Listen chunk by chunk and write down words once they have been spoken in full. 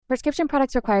Prescription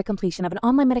products require completion of an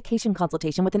online medication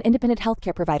consultation with an independent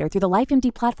healthcare provider through the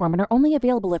LifeMD platform and are only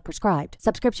available if prescribed.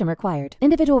 Subscription required.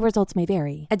 Individual results may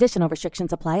vary. Additional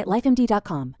restrictions apply at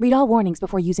lifemd.com. Read all warnings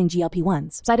before using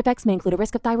GLP-1s. Side effects may include a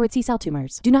risk of thyroid C-cell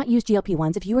tumors. Do not use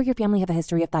GLP-1s if you or your family have a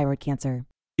history of thyroid cancer.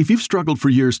 If you've struggled for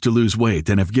years to lose weight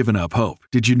and have given up hope,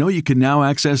 did you know you can now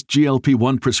access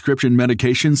GLP-1 prescription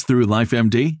medications through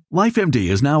LifeMD? LifeMD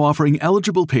is now offering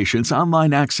eligible patients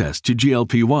online access to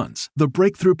GLP-1s, the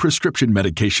breakthrough prescription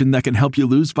medication that can help you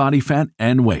lose body fat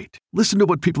and weight. Listen to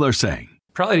what people are saying.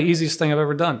 Probably the easiest thing I've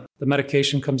ever done. The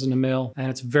medication comes in the mail, and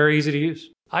it's very easy to use.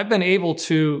 I've been able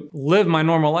to live my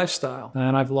normal lifestyle,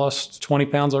 and I've lost 20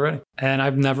 pounds already, and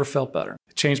I've never felt better.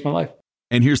 It changed my life.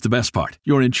 And here's the best part.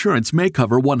 Your insurance may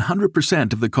cover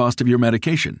 100% of the cost of your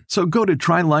medication. So go to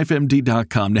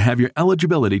TryLifeMD.com to have your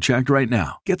eligibility checked right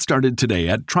now. Get started today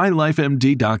at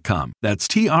TryLifeMD.com. That's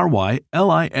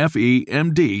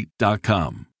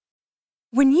TryLifeMD.com.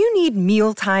 When you need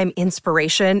mealtime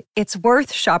inspiration, it's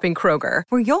worth shopping Kroger,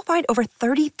 where you'll find over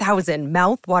 30,000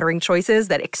 mouth-watering choices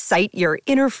that excite your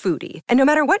inner foodie. And no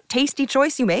matter what tasty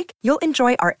choice you make, you'll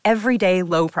enjoy our everyday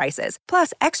low prices,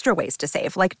 plus extra ways to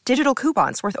save, like digital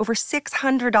coupons worth over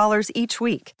 $600 each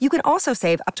week. You can also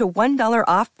save up to $1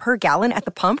 off per gallon at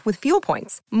the pump with fuel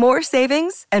points. More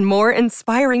savings and more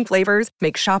inspiring flavors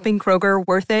make shopping Kroger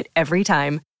worth it every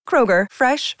time. Kroger,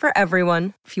 fresh for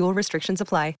everyone. Fuel restrictions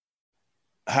apply.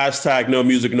 Hashtag no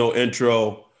music, no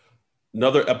intro.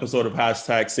 Another episode of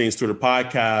Hashtag Saints Twitter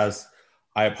podcast.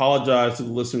 I apologize to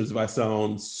the listeners if I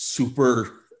sound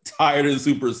super tired and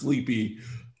super sleepy,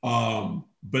 but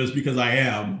it's because I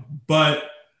am. But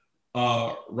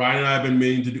Ryan and I have been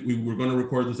meaning to do, we were going to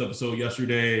record this episode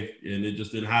yesterday, and it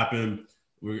just didn't happen.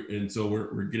 So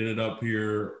we're getting it up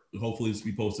here. Hopefully this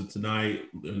will be posted tonight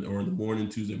or in the morning,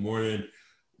 Tuesday morning.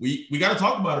 We got to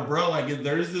talk about it, bro. Like,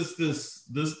 there's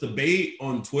this debate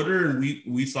on Twitter, and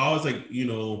we saw it's like, you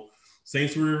know,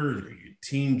 Saints were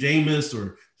Team Jameis,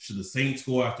 or should the Saints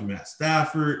go after Matt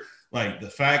Stafford? Like, the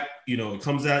fact, you know, it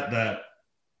comes at that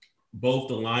both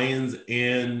the Lions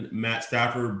and Matt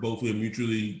Stafford both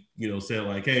mutually, you know, said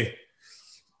like, hey,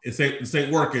 this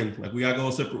ain't working. Like, we got to go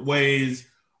separate ways.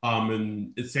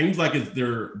 And it seems like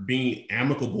they're being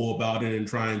amicable about it and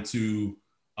trying to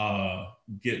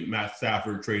get Matt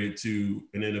Stafford traded to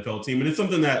an NFL team. And it's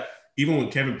something that even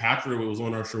when Kevin Patrick was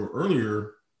on our show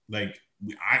earlier, like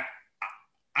I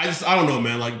don't know,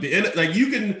 man. Like the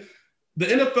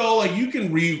NFL, like you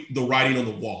can read the writing on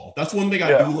the wall. That's one thing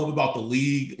I do love about the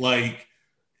league. Like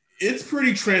it's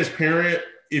pretty transparent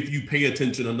if you pay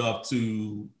attention enough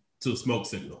to smoke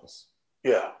signals.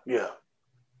 Yeah. I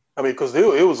mean, because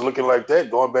it was looking like that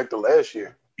going back to last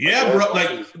year. Yeah, bro.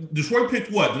 Like Detroit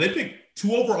picked what? Did they pick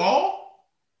 2 overall?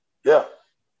 Yeah.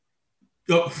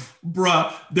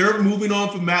 Bruh, they're moving on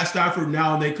from Matt Stafford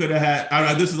now, and they could have had. I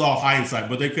know this is all hindsight,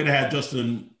 but they could have had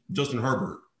Justin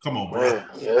Herbert. Come on, bro. Man,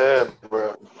 yeah,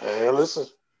 bro. Hey, listen,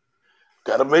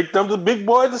 gotta make them the big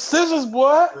boy decisions,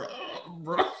 boy.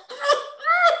 Bro.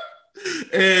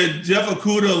 And Jeff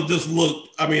Okudah just looked.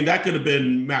 I mean, that could have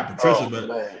been Matt Patricia, but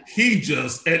man. He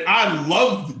just. And I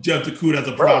love Jeff Okudah as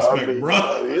a prospect,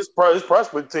 bro. His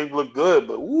prospect team looked good,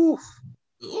 but woof.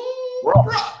 Ooh, bro.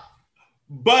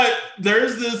 But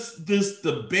there's this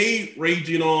debate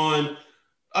raging on.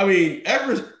 I mean,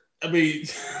 the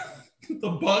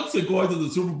Bucs are going to the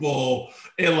Super Bowl,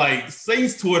 and like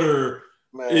Saints Twitter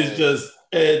is just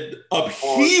an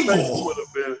upheaval.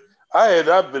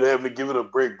 I've been having to give it a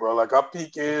break, bro. Like I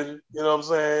peek in, you know what I'm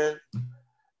saying?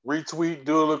 Retweet,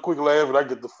 do a little quick laugh, and I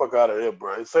get the fuck out of there,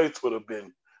 bro. Saints Twitter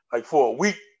been like for a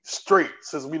week straight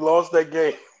since we lost that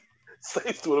game.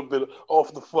 Saints would have been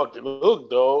off the fucking hook,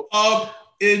 dog.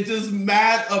 It's just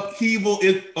mad upheaval.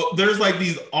 There's like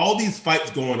all these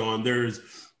fights going on. There's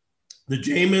the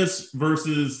Jameis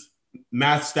versus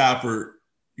Matt Stafford,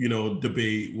 you know,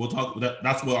 debate. We'll talk.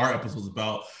 That's what our episode's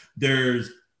about.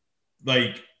 There's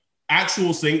like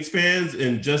actual Saints fans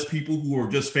and just people who are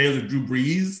just fans of Drew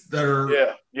Brees that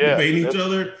are debating each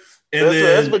other. And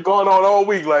that's been going on all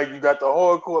week. Like you got the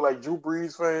hardcore like Drew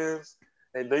Brees fans.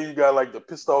 And then you got like the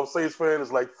pissed off Saints fan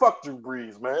is like, fuck Drew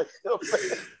Brees, man. You know what I'm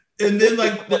saying? And then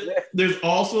like there's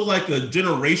also like a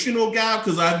generational gap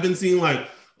because I've been seeing like,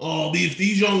 oh,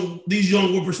 these young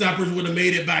whippersnappers would have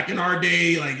made it back in our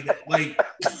day. Like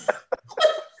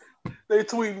they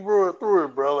tweeting through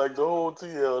it, bro. Like the whole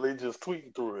TL, they just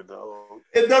tweeting through it, dog.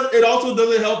 It also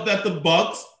doesn't help that the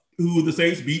Bucs, who the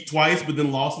Saints beat twice but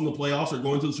then lost in the playoffs, are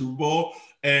going to the Super Bowl.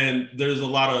 And there's a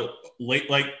lot of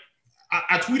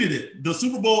I tweeted it. The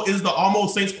Super Bowl is the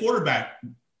almost Saints quarterback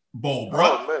bowl,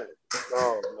 bro.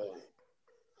 Oh,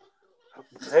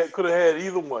 man. Could have had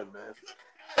either one, man.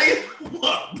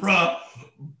 Look, bro.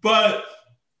 But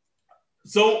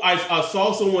so I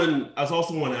saw someone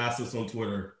ask this on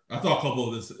Twitter. I saw a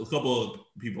couple of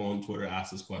people on Twitter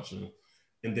ask this question,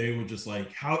 and they were just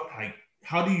like, how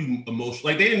do you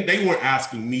emotionally, like they weren't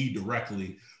asking me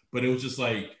directly, but it was just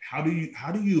like, how do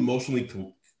you emotionally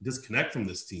disconnect from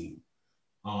this team?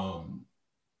 And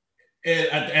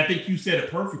I think you said it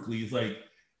perfectly. It's like,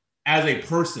 as a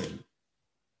person,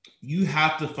 you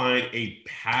have to find a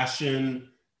passion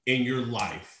in your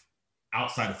life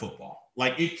outside of football.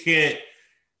 Like you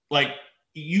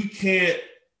can't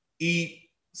eat,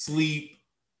 sleep,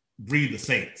 breathe the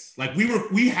Saints. Like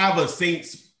we have a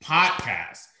Saints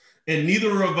podcast, and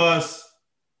neither of us,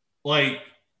 like,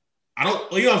 I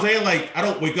don't, you know what I'm saying? Like, I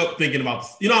don't wake up thinking about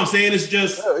this. You know what I'm saying? It's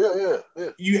just, yeah.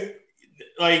 You,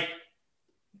 like,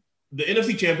 the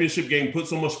NFC Championship game put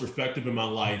so much perspective in my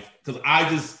life because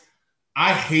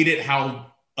I hated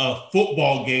how a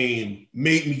football game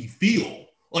made me feel,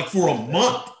 like, for a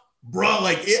month, bro.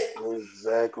 Like, it.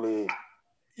 Exactly.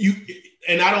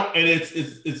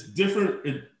 It's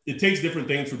different. It takes different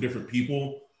things for different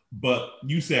people, but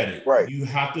you said it. Right. You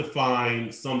have to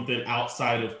find something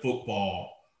outside of football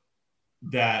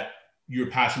that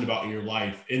you're passionate about in your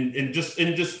life, and just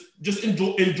enjoy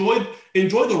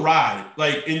the ride.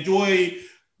 Like, enjoy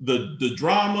the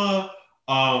drama.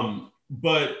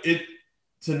 But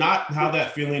to not have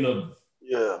that feeling of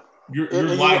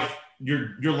your life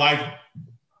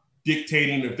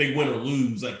dictating if they win or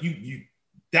lose, like you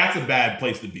that's a bad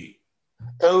place to be.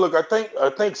 And look, I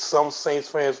think some Saints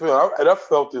fans feel, and I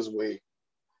felt this way.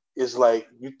 It's like,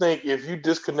 you think if you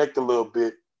disconnect a little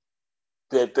bit,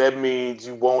 that means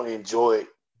you won't enjoy it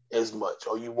as much,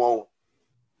 or you won't,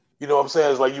 you know what I'm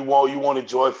saying? It's like you won't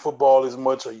enjoy football as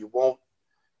much, or you won't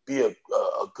be a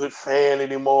good fan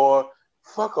anymore.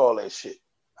 Fuck all that shit.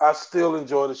 I still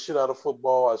enjoy the shit out of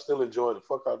football. I still enjoy the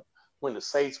fuck out when the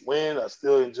Saints win. I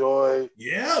still enjoy.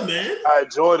 Yeah, man. I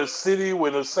enjoy the city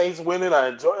when the Saints win it.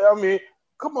 I mean,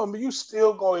 come on, man, you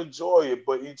still gonna enjoy it,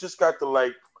 but you just got to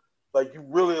like you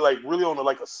really on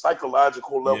a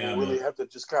psychological level, really have to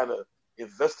just kind of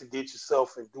investigate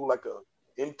yourself and do like a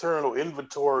internal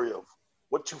inventory of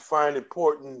what you find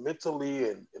important mentally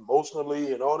and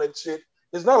emotionally and all that shit.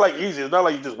 It's not like easy. It's not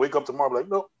like you just wake up tomorrow and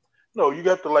like, no, you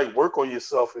got to like work on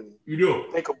yourself and you do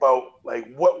think about like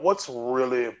what's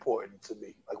really important to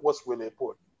me, like what's really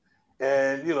important.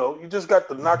 And you just got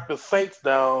to knock the Saints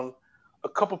down a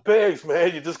couple pegs,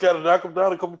 man. You just got to knock them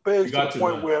down a couple pegs to the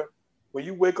point where when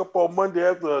you wake up on Monday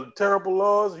after a terrible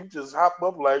loss, you just hop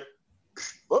up like,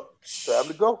 time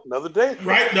to go, another day.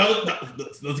 Right? No,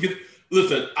 let's get.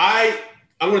 Listen, I'm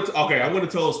going to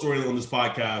tell a story on this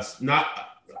podcast. I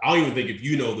don't even think if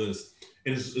you know this.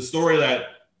 It's a story that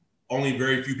only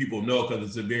very few people know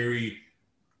because it's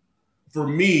for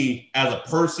me as a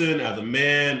person, as a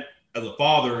man, as a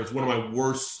father, it's one of my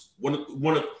worst, one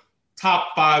of top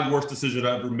 5 worst decisions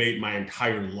I ever made my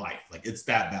entire life. Like, it's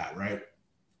that bad, right?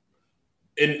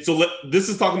 And so this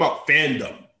is talking about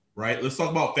fandom, right? Let's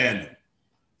talk about fandom.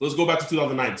 Let's go back to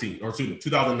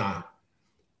 2009.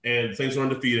 And Saints are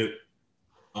undefeated.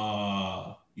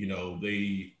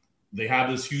 They have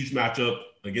this huge matchup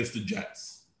against the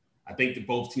Jets. I think that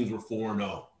both teams were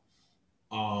 4-0.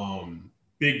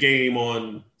 Big game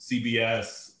on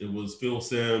CBS. It was Phil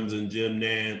Simms and Jim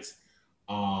Nantz.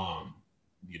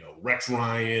 Rex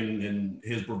Ryan and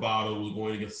his bravado was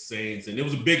going against the Saints. And it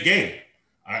was a big game.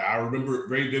 I remember it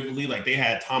very vividly. Like, they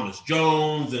had Thomas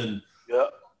Jones and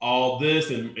all this.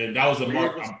 And that was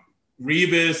Mark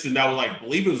Revis. And that was, I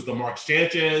believe it was the Mark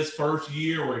Sanchez first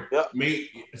year.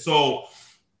 So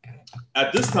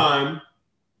at this time,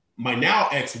 my now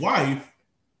ex-wife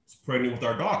is pregnant with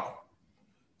our daughter.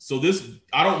 So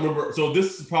I don't remember. So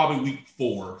this is probably week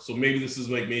 4. So maybe this is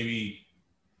maybe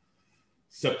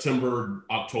September,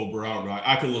 October. I don't know.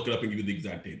 I can look it up and give you the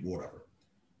exact date, whatever.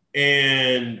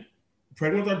 And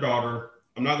pregnant with our daughter.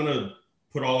 I'm not going to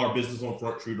put all our business on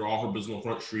Front Street or all her business on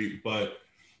Front Street, but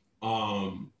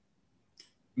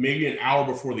maybe an hour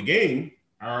before the game,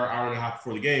 hour and a half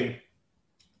before the game,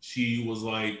 she was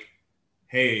like,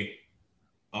 hey,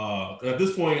 at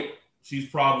this point, she's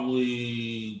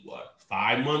probably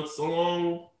 5 months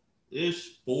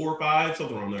along-ish, 4 or 5,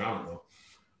 something around there. I don't know.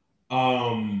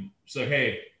 So,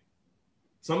 hey,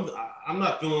 I'm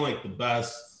not feeling like the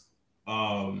best.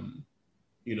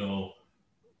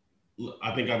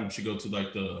 I think I should go to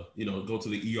go to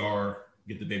the ER,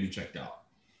 get the baby checked out.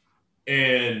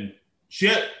 And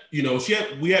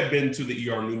we had been to the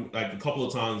ER like a couple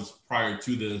of times prior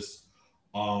to this.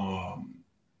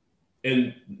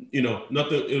 And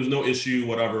nothing, it was no issue,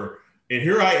 whatever. And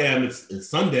here I am, it's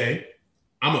Sunday.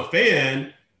 I'm a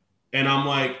fan. And I'm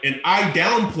like, and I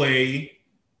downplay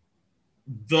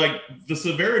the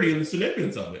severity and the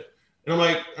significance of it. And I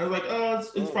was like, oh,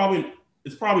 it's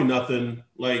probably nothing.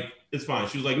 Like, it's fine.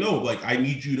 She was like, no, like, I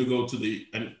need you to go to we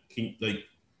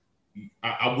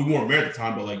weren't married at the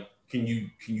time, but like, can you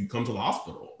come to the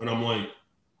hospital? And I'm like,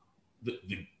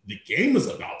 the game is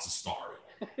about to start.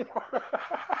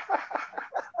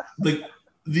 Like,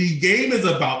 the game is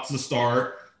about to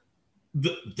start.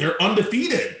 They're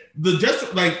undefeated.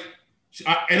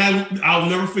 I'll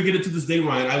never forget it to this day,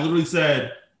 Ryan. I literally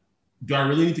said, do I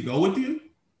really need to go with you?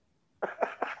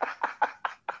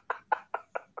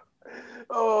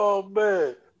 Oh,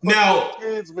 man. Now,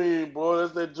 kids mean, boy,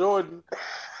 that's that Jordan.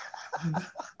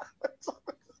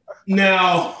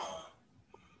 Now,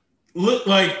 look,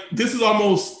 like, this is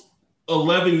almost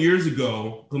 11 years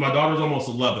ago, because my daughter's almost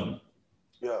 11.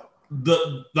 Yeah.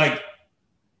 The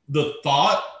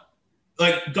thought,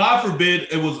 like, God forbid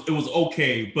it was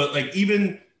okay, but like,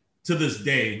 even to this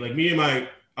day, like, me and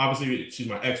obviously she's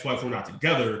my ex-wife, we're not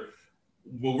together,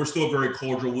 but we're still very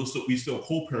cordial. We still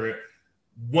co-parent.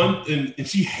 And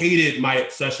she hated my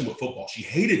obsession with football. She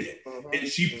hated it. Mm-hmm. And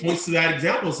she points to that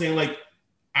example saying, like,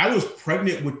 I was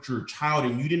pregnant with your child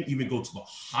and you didn't even go to the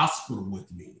hospital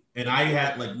with me. And I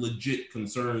had like legit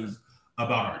concerns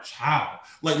about our child.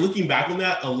 Like, looking back on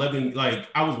that, 11, like,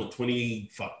 I was 20,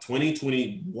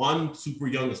 21, super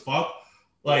young as fuck.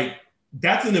 Like,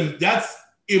 that's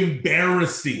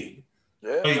embarrassing.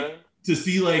 Yeah, like, man. To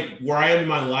see like where I am in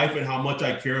my life and how much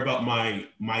I care about my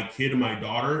kid and my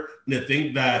daughter, and to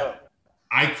think that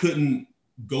I couldn't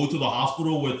go to the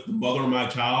hospital with the mother of my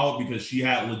child because she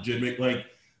had legitimate, like,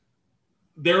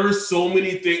 there are so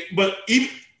many things, but even,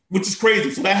 which is crazy.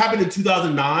 So that happened in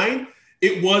 2009.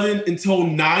 It wasn't until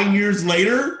 9 years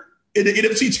later in the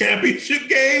NFC Championship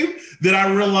game that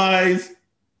I realized,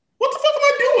 what the fuck am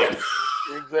I doing?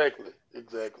 Exactly.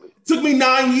 It took me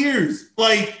 9 years.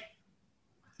 Like,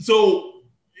 so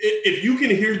if you can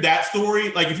hear that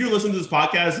story, like, if you're listening to this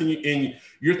podcast and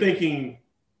you're thinking,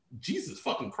 Jesus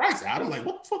fucking Christ, Adam, like,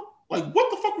 what the fuck? Like,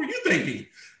 what the fuck were you thinking?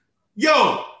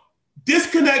 Yo,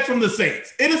 disconnect from the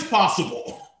Saints. It is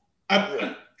possible.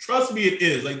 Trust me, it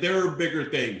is. Like, there are bigger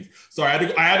things. Sorry,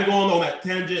 I had to go on that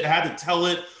tangent. I had to tell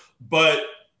it, but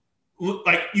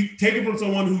like, you take it from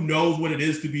someone who knows what it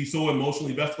is to be so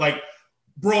emotionally invested. Like,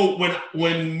 bro,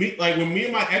 when me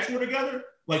and my ex were together,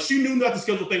 like, she knew not to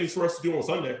schedule things for us to do on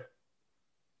Sunday.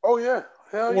 Oh yeah,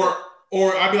 hell yeah.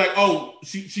 Or I'd be like, oh,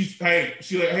 she's like,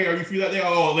 hey, are you free that day?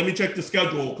 Oh, let me check the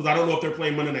schedule because I don't know if they're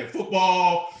playing Monday Night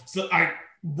Football. So like,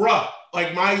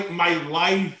 my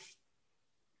life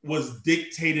was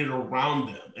dictated around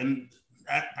them, and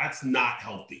that's not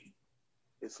healthy.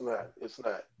 It's not.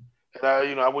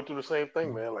 And I went through the same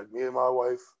thing, man. Like, me and my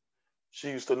wife, she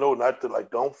used to know not to,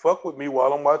 like, don't fuck with me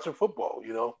while I'm watching football,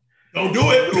 you know? Don't do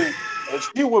it. And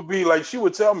she would be like, she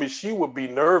would tell me she would be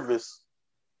nervous.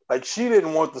 Like, she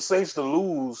didn't want the Saints to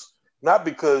lose, not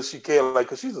because she cared, like,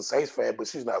 because she's a Saints fan, but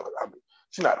she's not,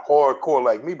 she's not hardcore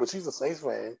like me, but she's a Saints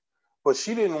fan. But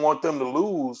she didn't want them to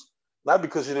lose, not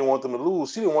because she didn't want them to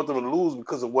lose. She didn't want them to lose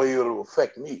because of the way it'll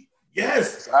affect me.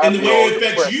 Yes, and the way it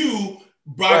affects you,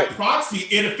 by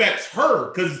proxy, it affects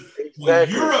her. Because when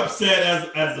you're upset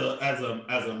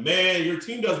as a man, your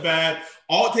team does bad.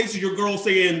 All it takes is your girl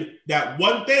saying that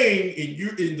one thing,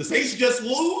 and the Saints just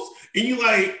lose, and you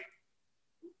like,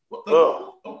 what the?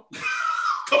 Oh.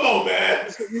 Come on, man.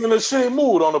 You're in a shitty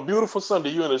mood on a beautiful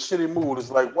Sunday. You're in a shitty mood. It's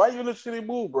like, why are you in a shitty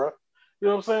mood, bro? You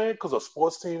know what I'm saying? Because a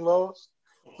sports team lost.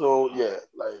 So yeah,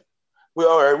 like,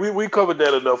 we covered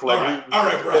that enough. Like, all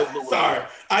right, bro. Sorry,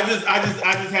 I just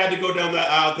had to go down that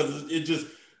aisle because it just.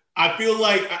 I feel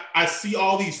like I see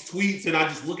all these tweets and I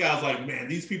just look at it, I was like, man,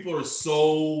 these people are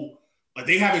so, like,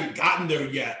 they haven't gotten there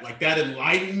yet. Like, that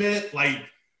enlightenment, like,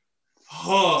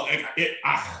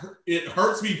 it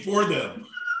hurts me for them.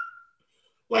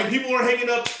 Like, people are hanging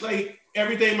up, like,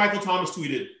 everything Michael Thomas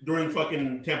tweeted during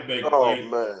fucking Tampa Bay.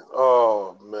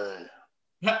 Oh, man.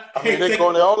 I mean, they're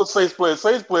going there, all the Saints players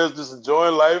just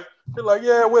enjoying life. They're like,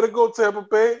 yeah, way to go, Tampa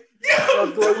Bay.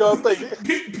 Yeah. Doing y'all thing.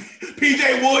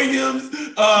 PJ Williams,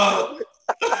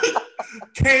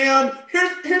 Cam.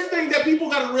 Here's the thing that people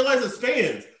got to realize as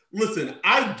fans. Listen,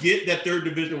 I get that they're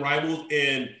division rivals,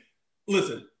 and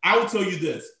listen, I will tell you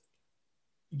this.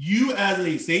 You as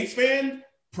a Saints fan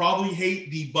probably hate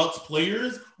the Bucs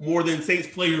players more than Saints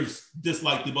players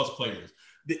dislike the Bucs players.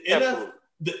 The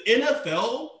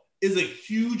NFL is a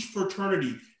huge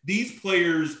fraternity. These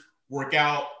players work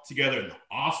out together in the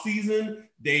off season.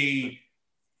 They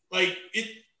played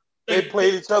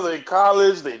each other in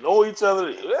college. They know each other.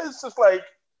 It's just like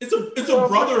it's a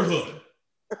brotherhood.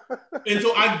 And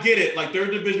so I get it. Like, they're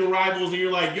division rivals, and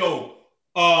you're like, yo,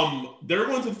 they're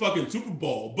going to the fucking Super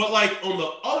Bowl. But, like, on the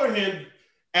other hand,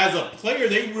 as a player,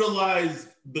 they realize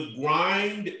the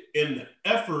grind and the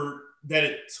effort that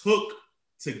it took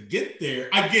to get there.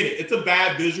 I get it. It's a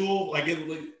bad visual, like,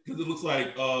 because it looks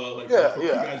like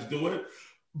you guys doing it.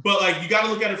 But, like, you got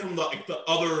to look at it from the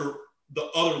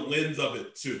other lens of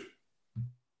it too.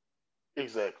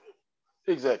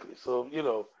 Exactly. So,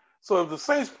 so if the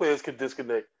Saints players could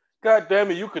disconnect, God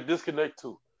damn it, you could disconnect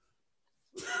too.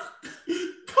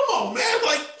 Come on, man.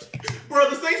 Like, bro,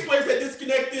 the Saints players that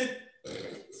disconnected as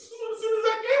soon as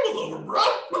that game was over, bro.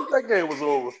 That game was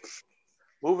over.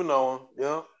 Moving on,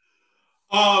 yeah.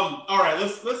 All right,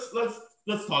 let's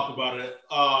talk about it.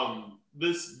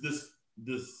 This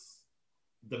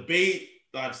debate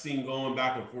that I've seen going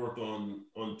back and forth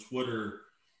on Twitter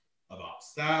about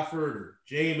Stafford or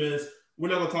Jameis. We're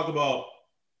not gonna talk about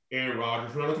Aaron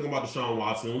Rodgers. We're not gonna talk about Deshaun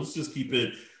Watson. Let's just keep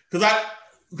it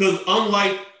because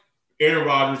unlike Aaron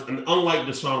Rodgers and unlike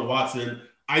Deshaun Watson,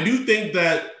 I do think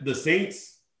that the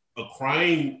Saints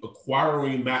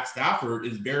acquiring Matt Stafford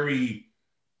is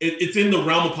it's in the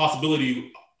realm of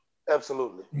possibility.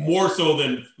 Absolutely. More so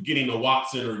than getting a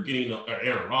Watson or getting a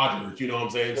Aaron Rodgers, you know what I'm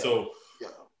saying? Yeah. So,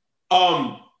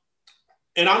 yeah.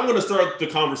 And I'm going to start the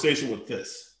conversation with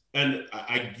this. And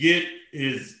I get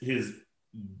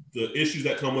the issues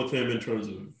that come with him in terms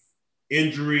of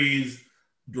injuries,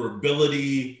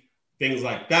 durability, things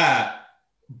like that.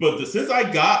 But the sense I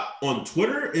got on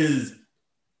Twitter is,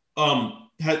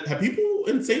 have people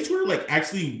in Saints Twitter like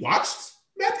actually watched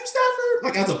Matthew Stafford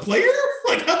like as a player?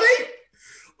 Like, have they?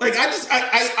 Like,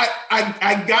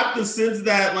 I got the sense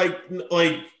that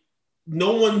like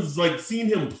no one's like seen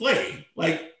him play.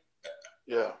 Like,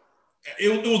 yeah,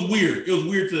 it was weird. It was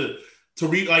weird to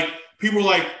read. Like, people were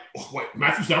like, oh, wait,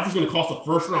 Matthew Stafford's going to cost a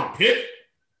first round pick?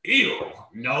 Ew,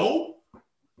 no.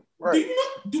 Right.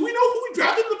 Do we know who we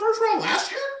drafted in the first round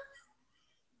last year?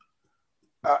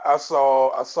 I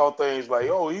saw things like,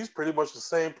 oh, he's pretty much the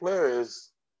same player as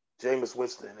Jameis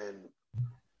Winston, and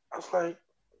I was like,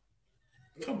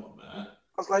 come on, man.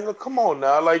 I was like, look, come on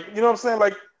now, like, you know what I'm saying?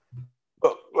 Like,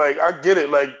 look, like, I get it,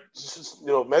 like, just,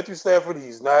 Matthew Stafford,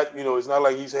 he's not, it's not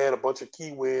like he's had a bunch of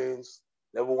key wins,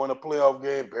 never won a playoff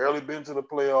game, barely been to the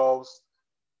playoffs,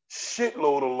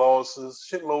 shitload of losses,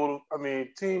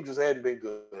 team just hadn't been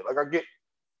good. Like, I get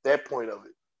that point of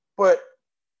it, but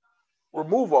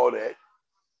remove all that.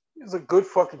 He's a good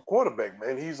fucking quarterback,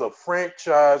 man. He's a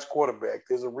franchise quarterback.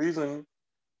 There's a reason,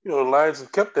 the Lions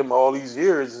have kept him all these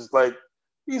years. It's like,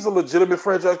 he's a legitimate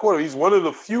franchise quarterback. He's one of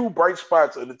the few bright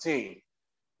spots of the team.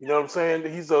 You know what I'm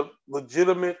saying? He's a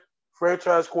legitimate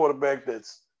franchise quarterback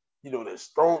that's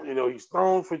thrown, he's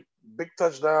thrown for big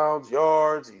touchdowns,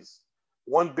 yards. He's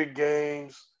won big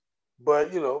games.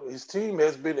 But, his team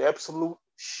has been absolute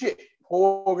shit. The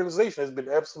whole organization has been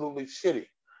absolutely shitty.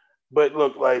 But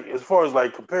look, like, as far as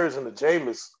like comparison to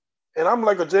Jameis, and I'm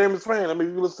like a Jameis fan. I mean,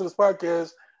 if you listen to this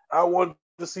podcast, I wanted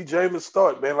to see Jameis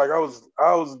start, man. Like, I was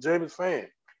a Jameis fan,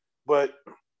 but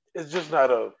it's just not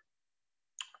a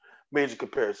major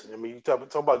comparison. I mean, you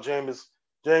talk about Jameis.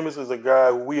 Jameis is a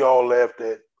guy who we all laughed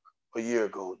at a year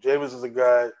ago. Jameis is a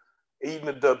guy eating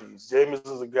the W's. Jameis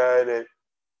is a guy that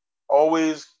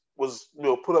always was,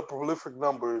 put up prolific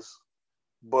numbers,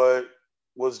 but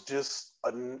was just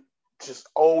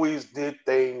always did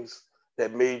things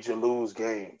that made you lose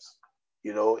games,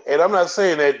 And I'm not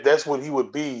saying that that's what he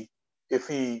would be if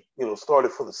he,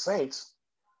 started for the Saints,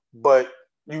 but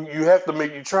you're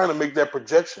trying to make that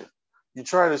projection. You're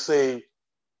trying to say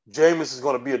Jameis is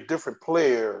going to be a different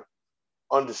player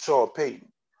under Sean Payton.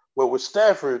 Well, with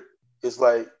Stafford, it's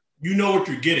like, you know what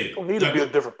you're getting. You don't need to be a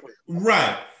different player.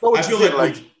 Right. I feel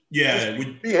like be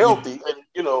healthy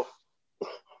and,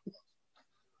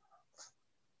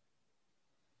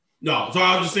 No, so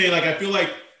I was just saying, like, I feel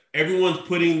like everyone's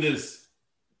putting this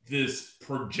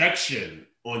projection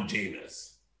on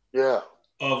Jameis. Yeah.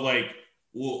 Of like,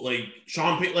 well, like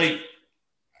Sean Payton, like,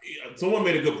 someone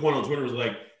made a good point on Twitter. Was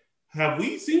like, have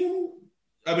we seen?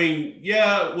 I mean,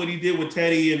 yeah, what he did with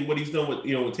Teddy and what he's done with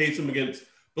with Taysom against,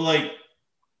 but like,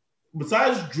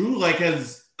 besides Drew, like,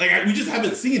 we just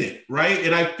haven't seen it, right?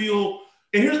 And I feel.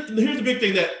 And here's the big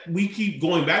thing that we keep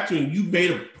going back to, and you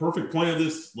made a perfect point of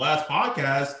this last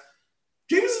podcast.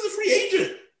 Jameis is a free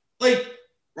agent. Like,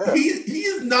 yeah. he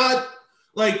is not,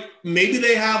 like, maybe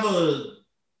they have a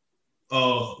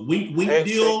wink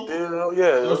deal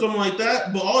or something like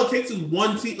that, but all it takes is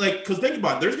one team. Like, because think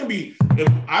about it, there's going to be,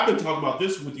 and I've been talking about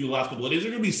this with you the last couple of days,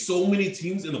 there's going to be so many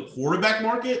teams in the quarterback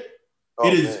market.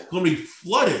 It is going to be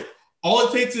flooded. All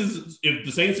it takes is if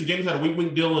the Saints and James had a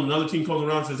wink deal and another team comes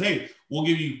around and says, hey, we'll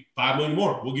give you $5 million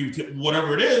more. We'll give you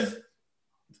whatever it is.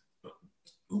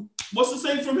 What's the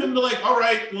saying from him to like, all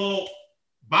right, well,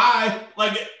 bye.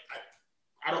 Like,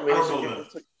 I don't know.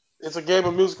 It's a game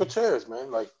of musical chairs,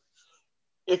 man. Like,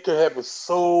 it could happen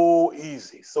so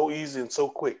easy and so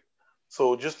quick.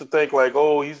 So just to think like,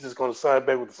 oh, he's just going to sign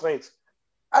back with the Saints.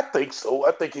 I think so.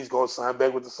 I think he's going to sign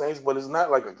back with the Saints, but it's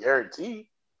not like a guarantee,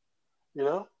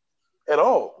 at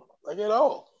all. Like, at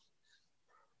all.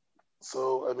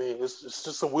 So, I mean, it's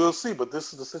just a we'll see. But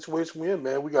this is the situation we're in,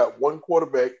 man. We got one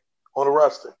quarterback on the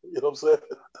roster. You know what I'm saying?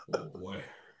 Oh, boy.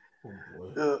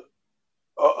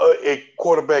 A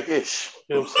quarterback-ish.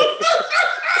 You know what I'm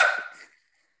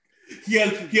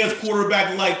saying? He has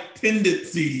quarterback-like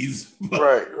tendencies.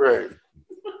 Right.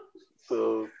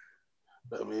 So,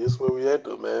 I mean, it's where we at,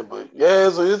 though, man. But, yeah,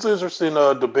 it's an interesting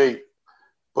debate.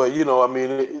 But, I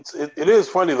mean, it is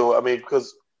funny, though. I mean,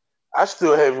 because I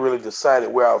still haven't really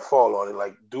decided where I'll fall on it.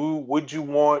 Like, would you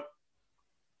want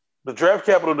 – the draft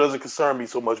capital doesn't concern me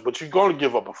so much, but you're going to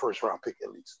give up a first-round pick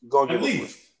at least. You're going to give up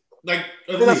least.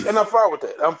 And I'm fine with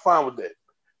that.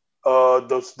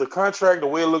 The contract, the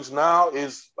way it looks now,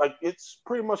 is like it's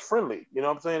pretty much friendly. You know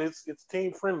what I'm saying? It's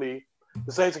team friendly.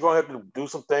 The Saints are going to have to do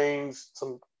some things,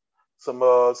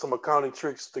 some accounting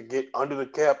tricks to get under the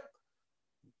cap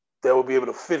that will be able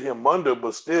to fit him under,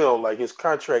 but still, like his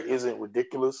contract isn't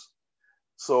ridiculous.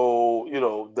 So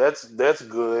that's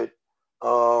good.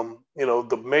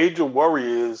 The major worry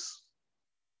is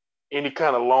any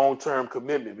kind of long-term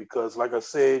commitment because, like I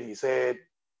said, he's had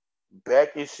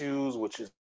back issues, which is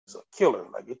a killer.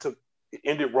 Like it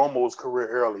ended Romo's career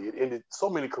early. It ended so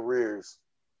many careers.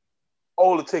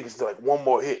 All it takes is like one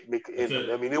more hit.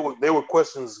 I mean, there were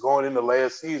questions going into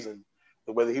last season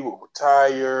whether he would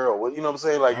retire or what. You know what I'm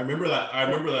saying? Like I remember that.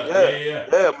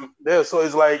 Yeah. So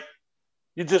it's like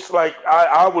you just like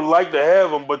I would like to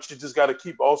have him, but you just got to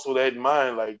keep also that in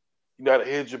mind. Like you got to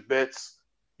hedge your bets.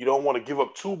 You don't want to give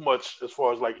up too much as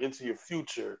far as like into your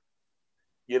future,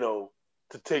 to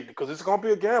take because it's gonna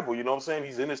be a gamble. You know what I'm saying?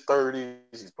 He's in his 30s.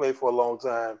 He's played for a long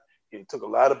time. He took a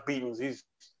lot of beatings. He's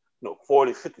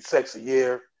 40, 50 sacks a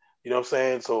year. You know what I'm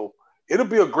saying? So it'll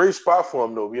be a great spot for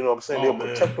him, though. You know what I'm saying? They'll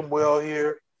protect him well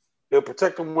here. They'll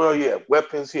protect him well. He have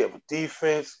weapons. He have a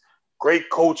defense. Great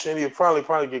coaching. He'll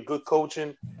probably get good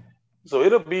coaching. So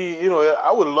it'll be,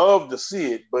 I would love to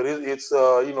see it, but it's it's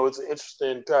an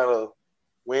interesting kind of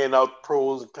weighing out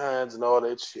pros and cons and all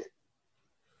that shit.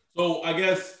 So I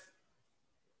guess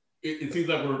it seems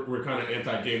like we're kind of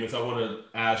anti-Jameis. I want to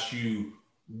ask you,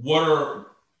 what are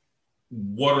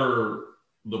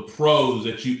the pros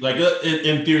that you like?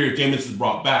 In theory, if Jameis is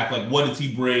brought back, like what does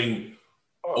he bring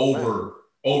over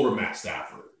Matt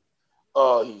Stafford?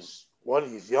 He's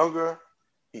younger.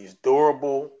 He's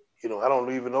durable. I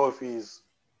don't even know if he's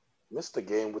missed a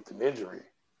game with an injury.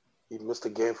 He missed a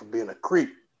game for being a creep.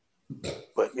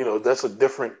 But that's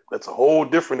a whole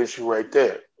different issue right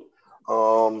there.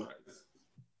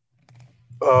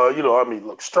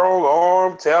 Look, strong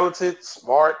arm, talented,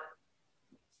 smart,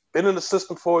 been in the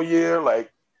system for a year.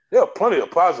 Like there are plenty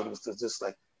of positives to just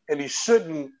like, and he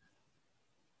shouldn't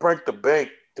break the bank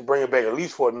to bring it back at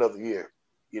least for another year.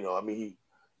 He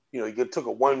took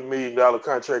a $1 million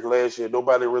contract last year.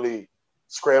 Nobody really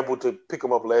scrambled to pick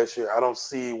him up last year. I don't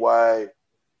see why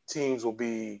teams will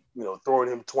be, throwing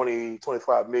him 20,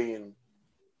 25 million,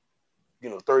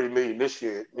 30 million this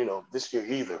year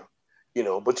either,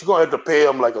 but you're going to have to pay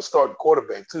him like a starting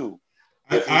quarterback too.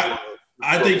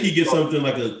 I think he gets something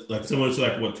like similar to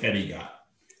like what Teddy got.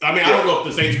 I mean, I don't know if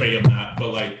the Saints pay him that,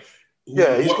 but like,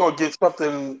 he's going to get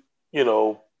something,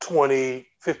 20,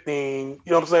 15, you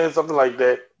know what I'm saying? Something like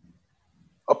that.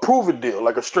 A proven deal,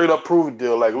 like a straight up proven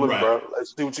deal. Like, look, bro,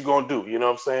 let's see what you're going to do. You know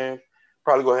what I'm saying?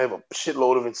 Probably going to have a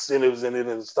shitload of incentives in it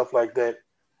and stuff like that.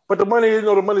 But the money,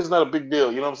 the money's not a big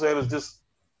deal. You know what I'm saying? It's just,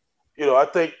 I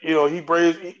think,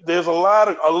 there's a lot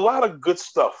of good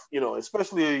stuff,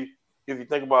 especially if you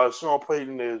think about it, Sean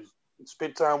Payton has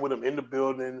spent time with him in the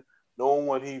building, knowing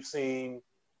what he's seen.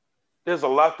 There's a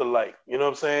lot to like, you know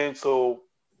what I'm saying? So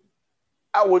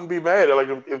I wouldn't be mad. Like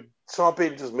if Sean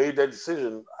Payton just made that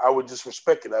decision, I would just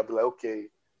respect it. I'd be like, okay,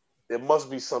 there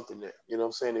must be something there. You know what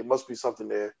I'm saying? There must be something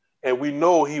there. And we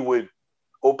know he would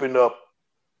open up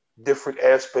different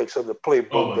aspects of the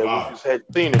playbook that we just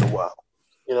hadn't seen in a while.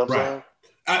 You know what I'm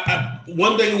saying?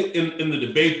 One thing in the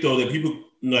debate, though, that people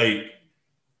like,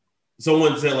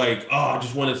 someone said like, I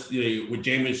just want to, with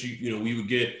Jameis, we would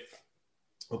get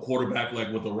a quarterback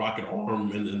like with a rocket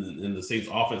arm in the Saints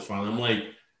offense finally. I'm like,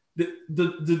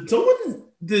 did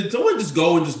someone just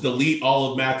go and just delete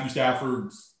all of Matthew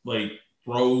Stafford's like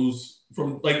throws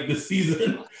from like the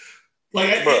season.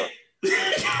 Like,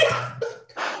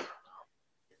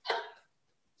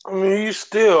 I mean, he's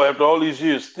still, after all these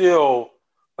years, still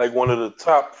like one of the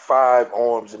top 5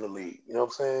 arms in the league. You know what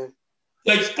I'm saying?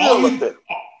 Like all you,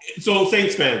 so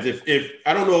Saints fans, if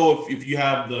I don't know if you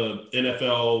have the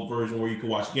NFL version where you can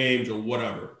watch games or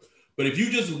whatever, but if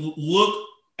you just look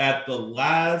at the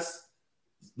last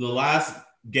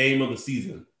game of the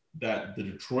season that the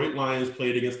Detroit Lions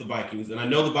played against the Vikings, and I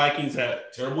know the Vikings had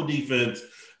terrible defense,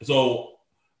 so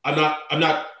I'm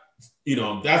not, you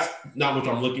know, that's not what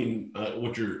I'm looking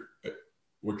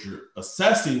what you're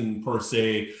assessing per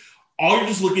se. All you're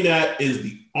just looking at is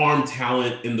the arm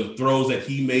talent and the throws that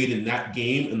he made in that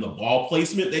game and the ball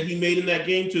placement that he made in that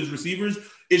game to his receivers.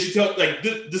 It should tell, like,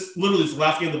 this literally is the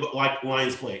last game the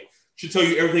Lions played. Should tell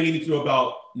you everything you need to know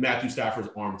about Matthew Stafford's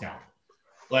arm talent.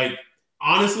 Like,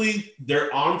 honestly,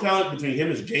 their arm talent between him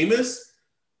and Jameis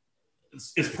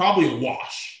is probably a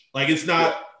wash. Like, it's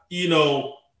not, you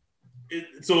know.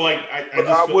 So, like,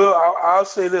 I'll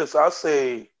say this. I'll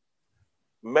say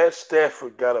Matt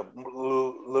Stafford got a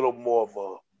little more of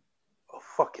a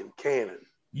fucking cannon.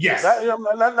 Yes.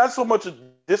 Not so much a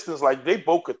distance. Like, they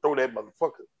both could throw that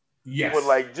motherfucker. Yes. But,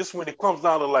 like, just when it comes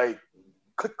down to, like,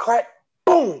 click, clack,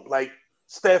 boom, like,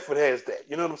 Stafford has that.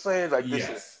 You know what I'm saying? Like,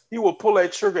 he will pull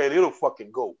that trigger and it'll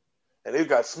fucking go. And they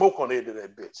got smoke on the end of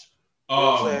that bitch. You know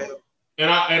what I'm saying? And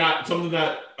I something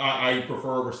that I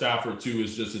prefer over Stafford too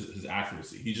is just his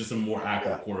accuracy. He's just a more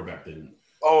accurate quarterback than.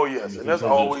 Oh yes, and that's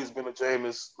always been a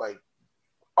Jameis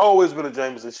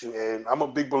issue. And I'm a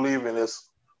big believer in this.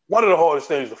 One of the hardest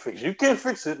things to fix. You can't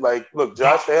fix it. Like, look,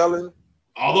 Josh Allen.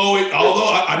 Although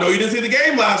I know you didn't see the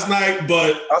game last night,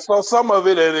 but I saw some of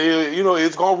it, and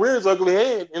it's gonna rear its ugly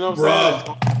head. You know what I'm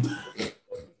saying?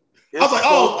 I was like,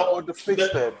 hard to fix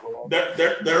that, bro.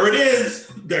 There it is.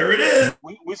 There it is.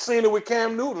 We seen it with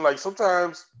Cam Newton. Like,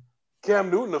 sometimes Cam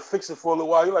Newton will fix it for a little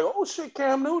while. You're like, oh shit,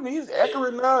 Cam Newton, he's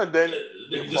accurate now, and then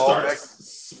they just start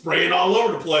spraying all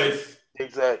over the place.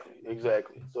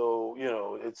 Exactly. So, you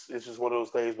know, it's just one of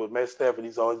those things. But Matt Stafford,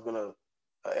 he's always been an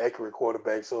accurate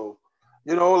quarterback. So,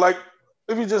 you know, like,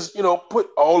 if you just, you know, put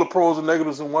all the pros and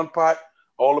negatives in one pot,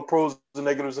 all the pros and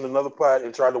negatives in another pot,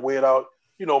 and try to weigh it out,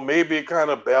 you know, maybe it kind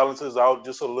of balances out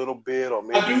just a little bit, or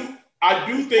maybe I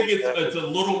do think it's a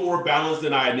little more balanced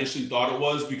than I initially thought it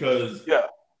was because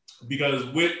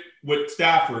with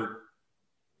Stafford,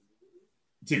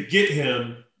 to get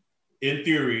him, in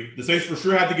theory, the Saints for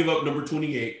sure had to give up number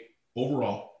 28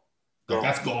 overall.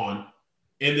 That's gone.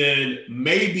 And then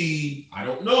maybe, I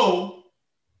don't know,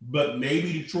 but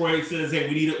maybe Detroit says, hey,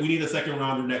 we need a second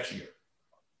rounder next year.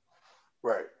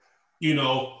 Right. You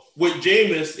know, with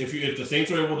Jameis, if the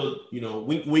Saints are able to, you know,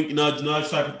 wink, wink, nudge, nudge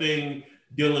type of thing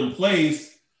deal in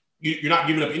place, you're not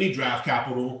giving up any draft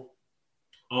capital.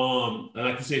 And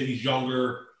like you said, he's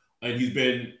younger and he's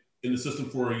been in the system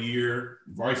for a year.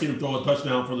 We've already seen him throw a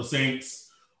touchdown for the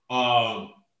Saints. I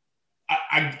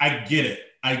get it.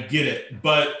 I get it.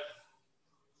 But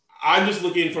I'm just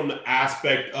looking from the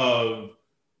aspect of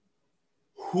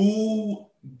who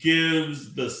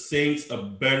gives the Saints a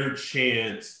better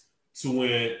chance to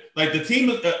win. Like, the team,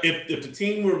 if the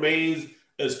team remains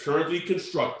as currently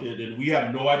constructed, and we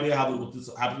have no idea how this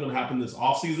is going to happen this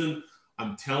offseason,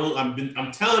 I'm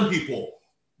telling people,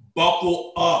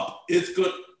 buckle up. It's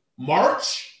good.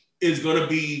 March is going to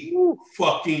be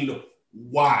fucking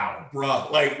wild, bro.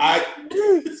 Like,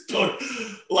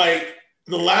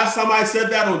 the last time I said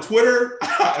that on Twitter,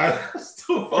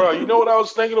 bro, you know what I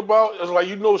was thinking about? It's like,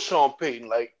 you know, Sean Payton,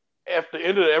 like, after the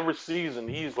end of every season,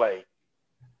 he's like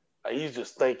he's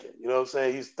just thinking. You know what I'm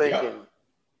saying? He's thinking.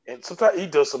 Yeah. And sometimes he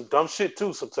does some dumb shit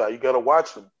too. Sometimes you got to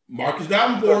watch him. Marcus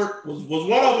Davenport was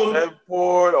one of them.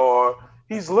 Davenport, or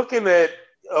he's looking at,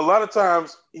 a lot of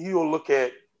times he'll look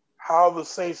at how the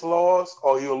Saints lost,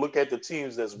 or he'll look at the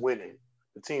teams that's winning,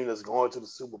 the team that's going to the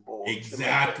Super Bowl.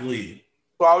 Exactly.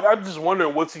 So I'm just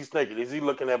wondering what's he's thinking. Is he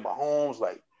looking at Mahomes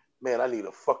like, man, I need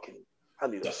a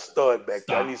stud back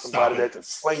there. I need somebody that can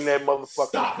sling that motherfucker.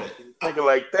 Stop it. Thinking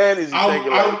like that? Is he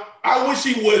thinking like... I wish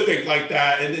he would think like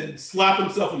that and then slap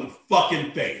himself in the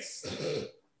fucking face.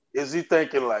 Is he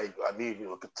thinking like, I need,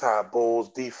 Ty Bowles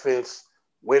defense,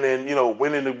 winning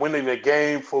the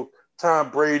game for Tom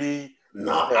Brady?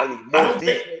 No,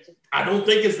 I don't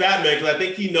think it's that, man, because I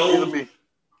think he knows.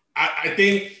 I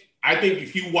think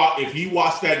if he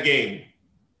watched that game,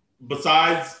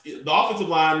 besides the offensive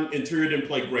line interior didn't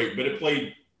play great, but it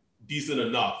played decent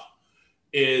enough,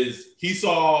 is he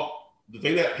saw the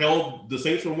thing that held the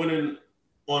Saints from winning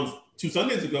on 2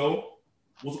 Sundays ago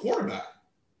was a quarterback.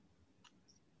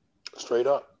 Straight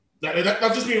up.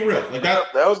 That's just being real. Like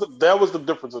that. That was the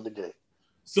difference of the game.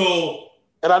 So,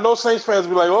 and I know Saints fans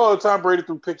be like, "Oh, Tom Brady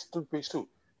threw picks too,"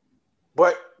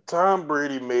 but Tom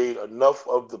Brady made enough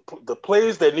of the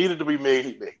plays that needed to be made.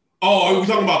 He made. are we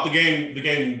talking about the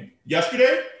game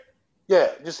yesterday? Yeah,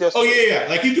 just yesterday. Oh yeah.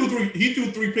 Like he threw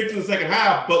three picks in the second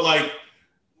half, but like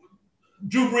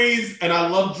Drew Brees, and I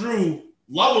love Drew,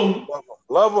 love him.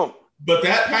 But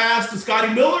that pass to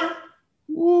Scotty Miller,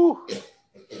 woo,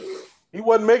 he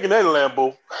wasn't making that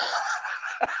Lambeau.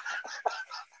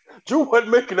 Drew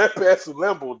wasn't making that pass to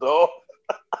Lambeau, dog.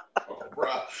 Oh,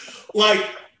 bro. Like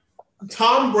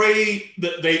Tom Brady,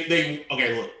 they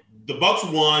okay. Look, the Bucks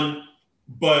won,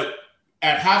 but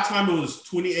at halftime it was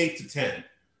 28-10.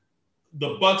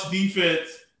 The Bucks defense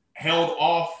held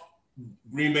off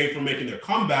Green Bay from making their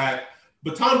comeback,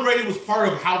 but Tom Brady was part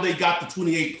of how they got the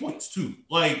 28 points too.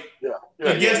 Like,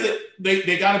 I guess that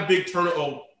they got a big turnover.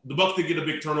 Oh, the Bucks did get a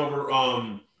big turnover.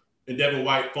 And Devin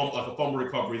White like a fumble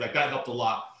recovery, like that helped a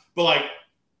lot. But like,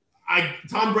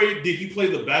 Tom Brady, did he play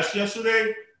the best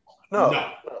yesterday?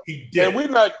 No, he didn't.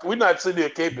 And we're not sitting here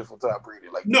caping for Tom Brady.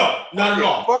 Like, no, not at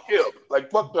all. Fuck him. Like,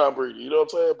 fuck Tom Brady. You know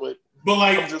what I'm saying? But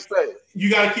like, I'm just saying, you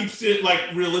got to keep it like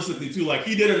realistically too. Like,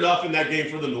 he did enough in that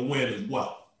game for them to win as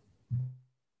well.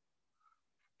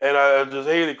 And I just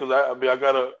hate it because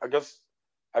I guess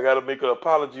I gotta make an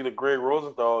apology to Greg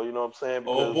Rosenthal. You know what I'm saying?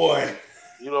 Because, oh boy.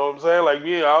 You know what I'm saying? Like,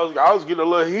 yeah, I was getting a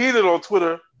little heated on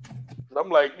Twitter. And I'm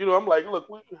like, look,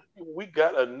 we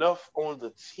got enough on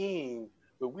the team,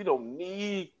 but we don't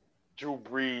need Drew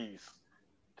Brees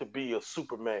to be a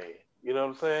Superman. You know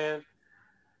what I'm saying?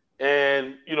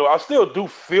 And, I still do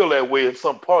feel that way in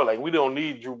some part. Like, we don't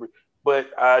need Drew Brees. But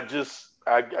I guess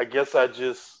I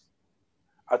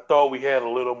thought we had a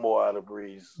little more out of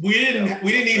Brees. We didn't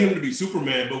need him to be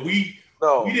Superman, but we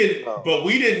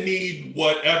didn't need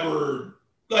whatever.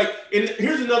 Like, and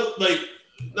here's another, like,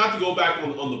 not to go back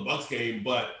on the Bucks game,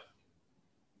 but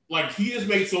like, he has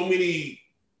made so many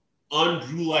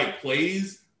un-Drew-like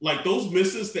plays, like those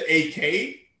misses to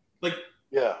AK. Like,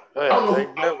 I don't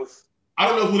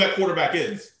know who that quarterback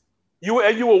is. You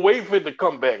were waiting for it to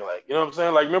come back, like, you know what I'm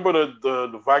saying? Like, remember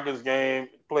the Vikings game,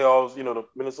 playoffs, the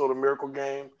Minnesota Miracle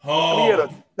game? Oh. He had a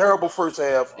terrible first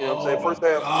half, you know what I'm saying? First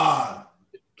half, God.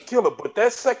 Killer. But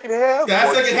that second half,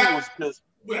 was just...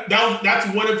 That's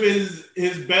one of his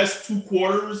best two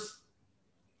quarters.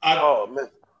 Man.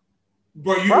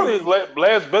 Bro, probably his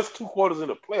last best two quarters in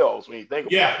the playoffs when you think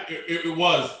about it. Yeah, it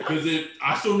was. Because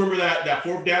I still remember that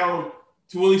fourth down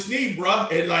to Willie Snead, bro.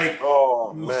 And like,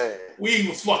 oh, man. We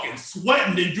was fucking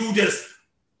sweating and Drew just,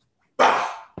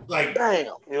 like, damn.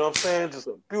 You know what I'm saying? Just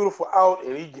a beautiful out,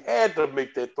 and he had to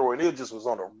make that throw, and it just was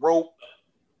on a rope.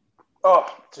 Oh,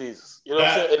 Jesus. You know what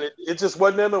I'm saying? And it just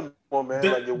wasn't there no more, man.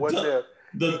 Like, it wasn't there.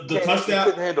 The touchdown. He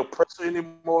couldn't handle pressure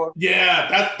anymore.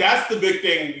 Yeah, that's the big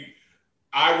thing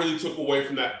I really took away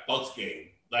from that Bucks game.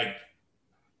 Like,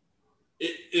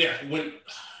 it was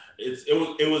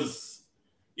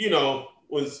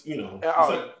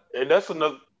and that's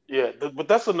another. Yeah, but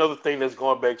that's another thing that's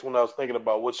going back to when I was thinking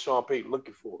about what Sean Payton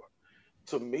looking for.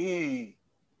 To me,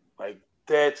 like,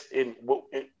 that's what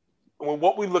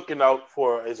we're looking out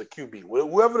for as a QB.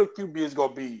 Whoever the QB is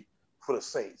going to be for the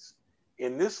Saints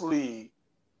in this league,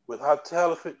 with how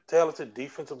talented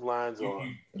defensive lines are,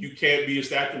 you can't be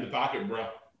stacked in the pocket, bro.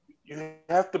 You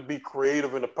have to be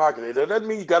creative in the pocket. That doesn't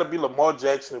mean you got to be Lamar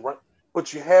Jackson, right?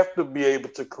 But you have to be able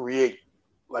to create.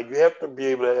 Like, you have to be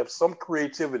able to have some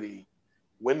creativity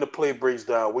when the play breaks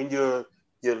down, when your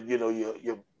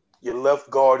left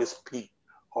guard is peaked,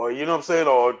 or you know what I'm saying,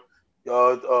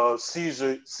 or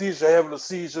seizure having a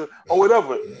seizure or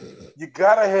whatever. You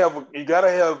gotta have.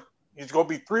 There's gonna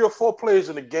be 3 or 4 players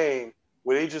in the game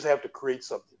where they just have to create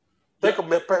something. Think of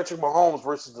Patrick Mahomes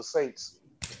versus the Saints.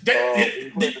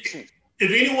 If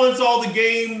anyone saw the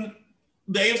game,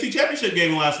 the AFC Championship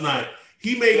game last night,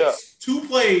 he makes 2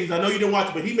 plays. I know you didn't watch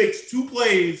it, but he makes 2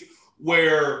 plays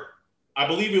where I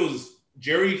believe it was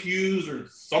Jerry Hughes or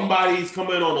somebody's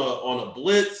coming on a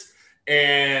blitz,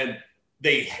 and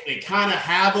they kind of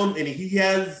have him, and he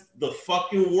has the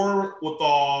fucking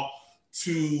wherewithal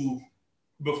to,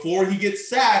 before he gets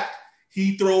sacked,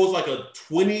 he throws like a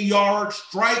 20-yard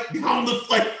strike down the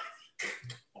field.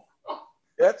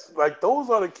 That's like, those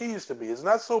are the keys to me. It's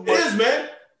not so much. It is, man.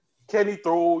 Can he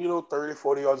throw, 30,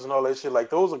 40 yards and all that shit? Like,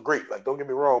 those are great. Like, don't get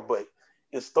me wrong, but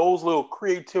it's those little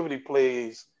creativity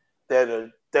plays that a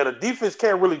defense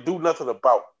can't really do nothing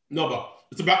about. No, but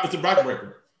it's a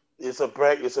backbreaker. It's a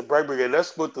backbreaker, and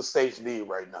that's what the Saints need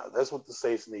right now. That's what the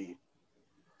Saints need.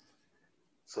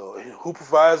 So, who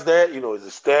provides that? Is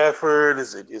it Stafford?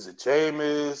 Is it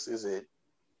Jameis? Is it,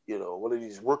 one of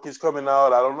these rookies coming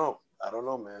out? I don't know,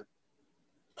 man.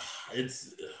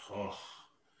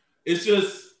 It's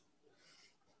just,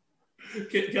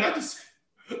 can I just,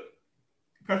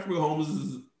 Patrick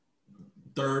Mahomes'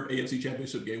 third AFC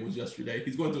Championship game was yesterday.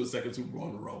 He's going to his second Super Bowl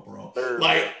in a row, bro.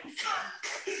 Like,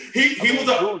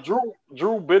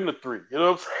 Drew been to 3. You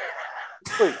know what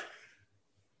I'm saying?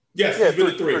 Yes, he's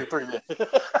been to 3.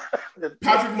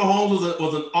 Patrick Mahomes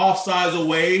was an offsides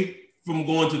away from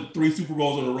going to 3 Super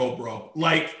Bowls in a row, bro.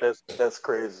 Like, that's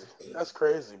crazy. That's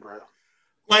crazy, bro.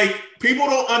 Like, people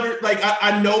don't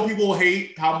I know people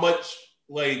hate how much,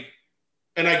 like,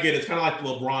 and I get it, it's kind of like the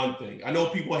LeBron thing. I know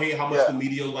people hate how much the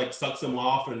media like sucks him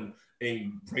off and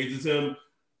praises him.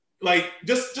 Like,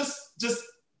 just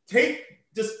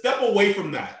step away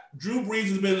from that. Drew Brees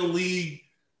has been in the league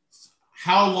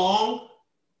how long?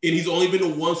 And he's only been to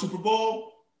 1 Super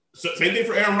Bowl. So, same thing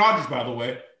for Aaron Rodgers, by the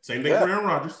way. Same thing for Aaron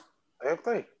Rodgers. Same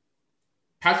thing.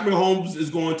 Patrick Mahomes is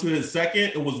going to his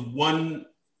second. It was 1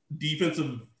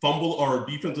 defensive fumble or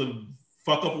defensive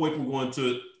fuck up away from going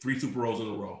to 3 Super Bowls in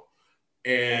a row.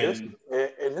 And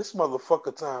this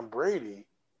motherfucker Tom Brady,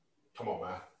 come on,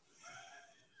 man.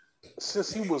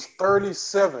 Since he was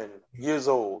 37 years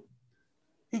old,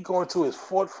 he going to his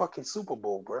 4th fucking Super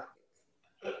Bowl, bro.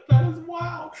 That is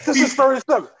wild. This is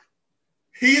 37.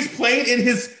 He is playing in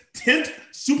his 10th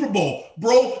Super Bowl.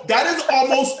 Bro, that is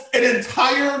almost an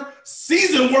entire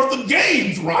season worth of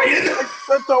games, Ryan.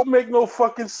 That don't make no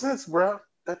fucking sense, bro.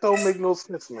 That don't make no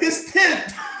sense, man. His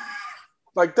 10th.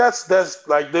 Like, that's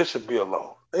like, there should be a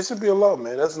law. There should be a law,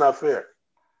 man. That's not fair.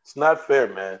 It's not fair,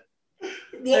 man.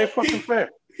 It ain't fucking fair.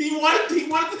 He wanted to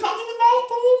come to the ball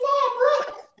for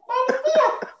 5,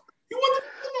 bro. He wanted to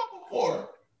come before.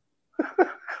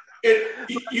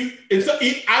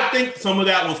 I think some of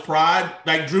that was pride.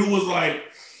 Like, Drew was like,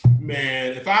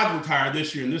 man, if I retire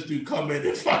this year and this dude come in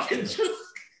and fucking just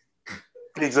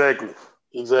Exactly.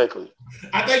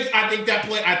 I think that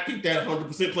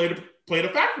 100% played a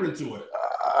factor into it.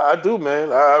 I do,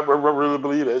 man. I really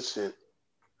believe that shit.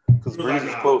 Because Breeze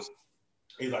is close.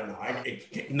 He's like,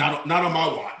 no, not on my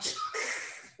watch.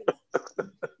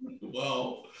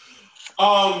 Well,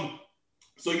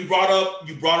 so you brought up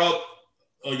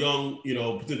a young,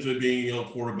 potentially being a young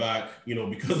quarterback,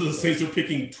 because of the Saints are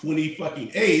picking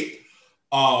 28.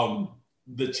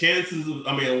 The chances of,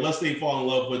 unless they fall in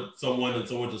love with someone and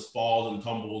someone just falls and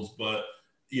tumbles, but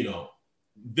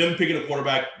them picking a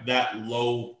quarterback that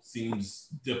low seems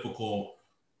difficult.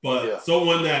 But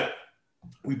someone that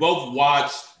we both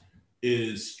watched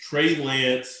is Trey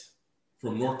Lance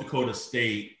from North Dakota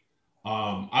State.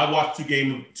 I watched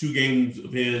two games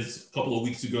of his a couple of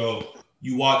weeks ago.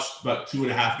 You watched about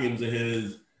 2.5 games of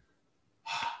his.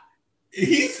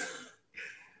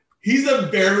 He's a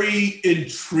very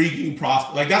intriguing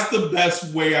prospect. Like, that's the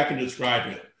best way I can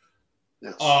describe it.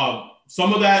 Yes.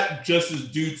 Some of that just is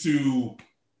due to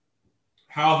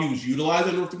how he was utilized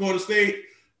at North Dakota State.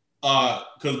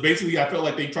 Because basically, I felt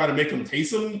like they tried to make him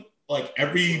Taysom like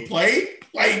every play.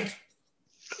 Like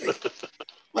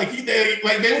they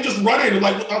were just running.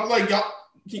 Like, I'm like, y'all,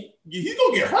 he's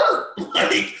gonna get hurt.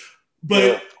 Like,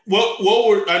 but what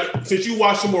were, since you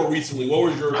watched him more recently, what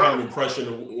was your kind of impression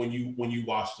of when you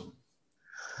watched him?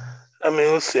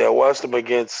 Let's see. I watched him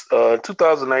against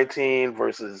 2019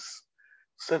 versus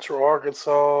Central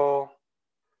Arkansas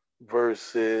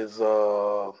versus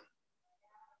what's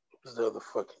the other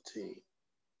fucking team?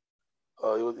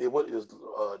 It was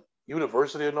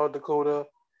University of North Dakota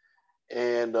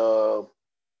and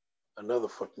another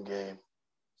fucking game.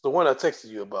 The one I texted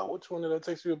you about. Which one did I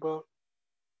text you about?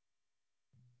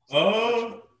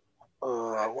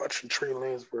 Watching Trey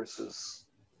Lance versus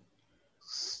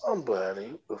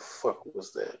somebody. The fuck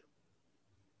was that?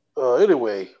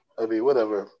 Anyway,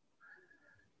 whatever.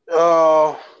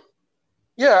 As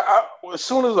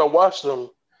soon as I watched them,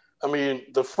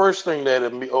 the first thing that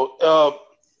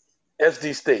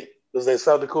SD State. Was that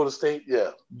South Dakota State?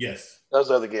 Yeah. Yes. That's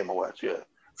the other game I watched, yeah.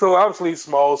 So obviously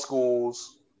small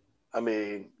schools.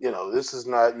 This is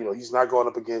not, he's not going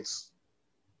up against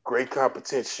great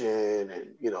competition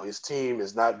and, his team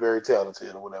is not very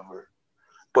talented or whatever.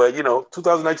 But,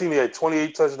 2019, he had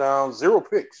 28 touchdowns, 0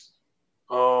 picks.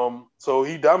 So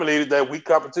he dominated that weak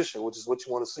competition, which is what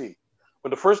you want to see. But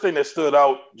the first thing that stood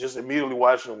out just immediately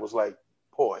watching him was like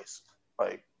poise.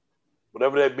 Like,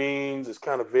 whatever that means is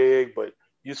kind of vague, but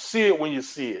you see it when you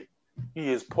see it.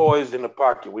 He is poised in the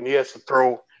pocket when he has to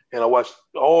throw, and I watched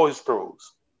all his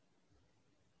throws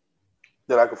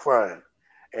that I could find.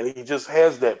 And he just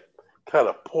has that kind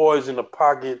of poise in the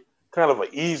pocket, kind of an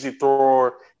easy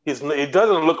thrower. It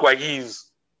doesn't look like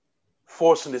he's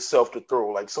forcing himself to throw.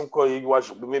 Like some call you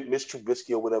watch Mitch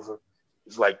Trubisky or whatever.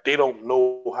 It's like they don't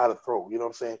know how to throw. You know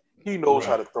what I'm saying? He knows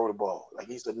how to throw the ball. Like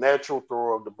he's the natural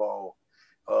thrower of the ball.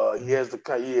 He has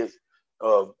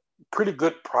pretty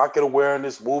good pocket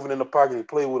awareness, moving in the pocket. He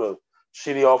played with a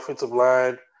shitty offensive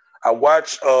line. I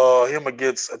watched him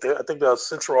against, I think that was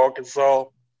Central Arkansas,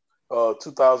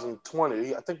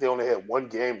 2020. I think they only had one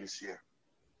game this year.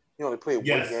 He only played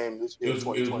one game this year. It was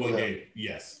one game.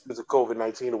 Yes, because of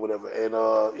COVID-19 or whatever. And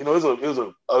it was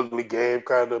an ugly game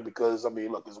kind of because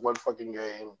look, it's one fucking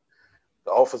game.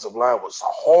 The offensive line was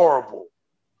horrible.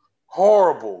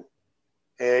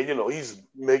 And he's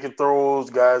making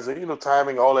throws, guys, and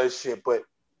timing, all that shit. But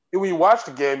when you watch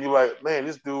the game, you're like, man,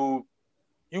 this dude,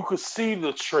 you could see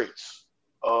the traits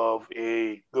of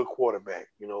a good quarterback.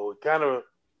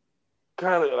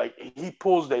 Kind of like he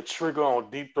pulls that trigger on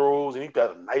deep throws, and he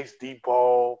got a nice deep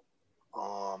ball.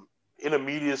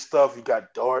 Intermediate stuff, he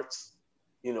got darts.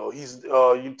 He's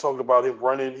you talked about him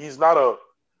running. He's not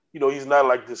he's not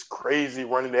like this crazy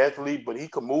running athlete, but he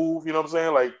can move. You know what I'm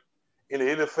saying? Like in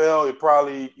the NFL,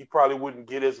 he probably wouldn't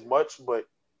get as much, but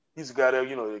he's a guy that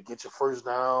to get your first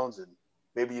downs and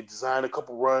maybe you design a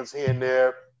couple runs here and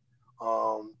there.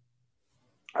 I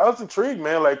was intrigued,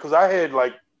 man, because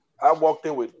I walked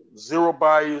in with zero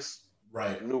bias,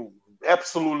 right? Knew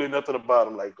absolutely nothing about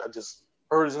him. Like I just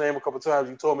heard his name a couple times.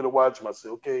 You told me to watch him. I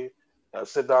said, okay. I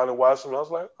sat down and watched him. And I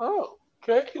was like, oh,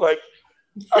 okay. Like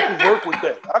I can work with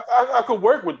that. I could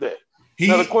work with that.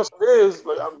 Now the question is,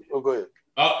 go ahead.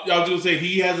 I was going to say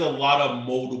he has a lot of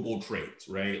moldable traits,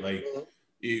 right? Like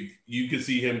if you could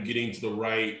see him getting to the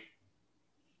right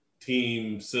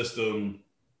team system,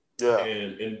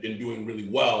 and doing really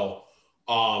well.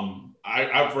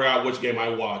 I forgot which game I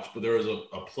watched, but there was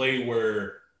a play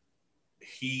where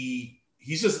he's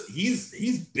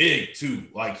big too.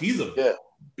 Like he's a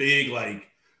big, like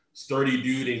sturdy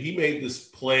dude. And he made this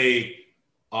play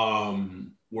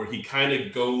where he kind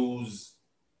of goes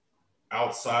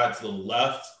outside to the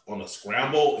left on a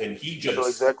scramble, and he just I know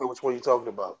exactly which one you're talking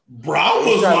about. Brown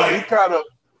was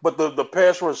but the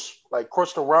pass was like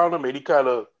crushed around him, and he kind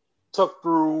of tucked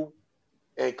through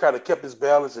and kind of kept his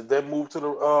balance, and then moved to the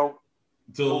left.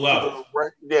 To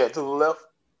the left.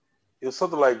 It was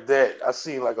something like that. I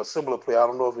seen like a similar play. I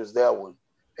don't know if it's that one,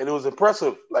 and it was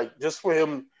impressive. Like just for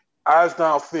him, eyes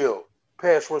downfield,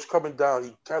 pass rush coming down.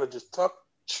 He kind of just tucked,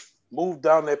 moved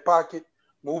down that pocket,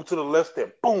 moved to the left,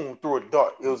 then boom, threw a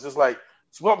dart. It was just like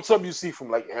something you see from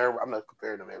like Aaron. I'm not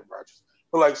comparing him to Aaron Rodgers,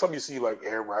 but like something you see like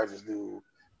Aaron Rodgers do,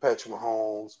 Patrick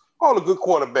Mahomes, all the good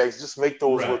quarterbacks just make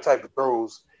those little type of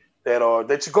throws that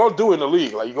you're gonna do in the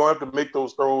league. Like you're gonna have to make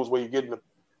those throws where you get in the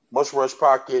must rush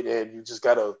pocket, and you just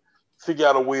gotta figure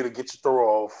out a way to get your throw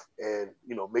off and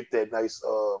make that nice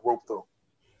rope throw.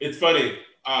 It's funny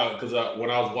because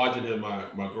when I was watching him,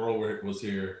 my girl was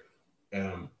here.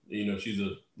 She's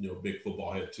a big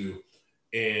football head too,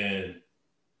 and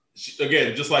she,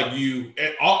 again, just like you,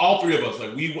 and all three of us,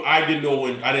 like I didn't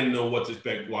know what to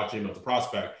expect watching him as a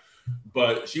prospect,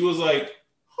 but she was like,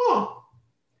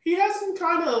 he has some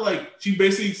kind of like, she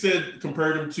basically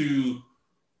compared him to,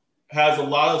 has a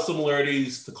lot of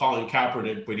similarities to Colin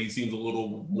Kaepernick, but he seems a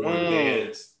little more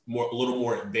advanced, a little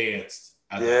more advanced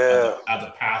as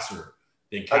a passer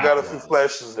than Kaepernick. I got a few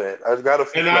flashes of that.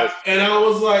 And I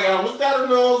was like, I looked at him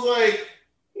and I was like,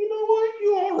 you know what?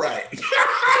 You all right.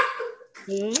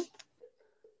 Mm-hmm.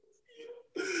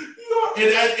 And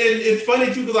it's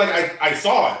funny too because like I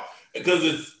saw it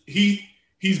because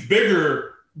he's bigger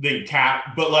than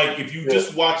Cap, but like if you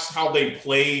just watch how they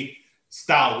play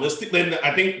stylistic, then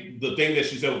I think the thing that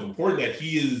she said was important, that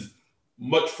he is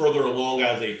much further along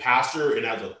as a passer and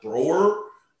as a thrower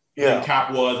than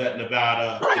Cap was at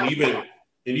Nevada, and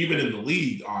even in the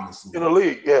league, honestly. In the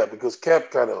league, because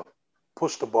Cap kind of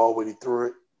pushed the ball when he threw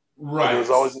it. Right. It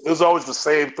was always the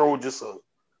same throw, just a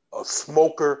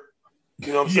smoker.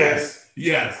 You know what I'm saying?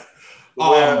 Yes.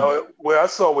 Where I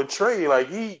saw with Trey, like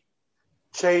he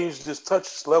changed his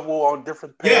touch level on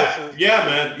different passes. Yeah,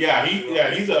 man. Yeah,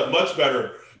 he's a much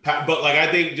better. But like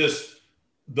I think just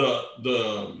the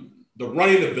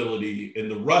running ability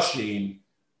and the rushing,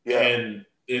 and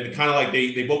kind of like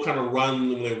they both kind of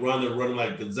run when they're running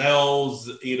like gazelles,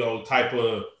 type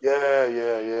of.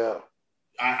 Yeah.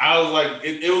 I was like,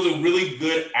 it was a really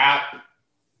good app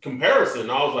comparison.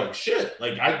 I was like, shit,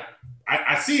 like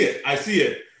I see it.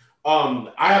 I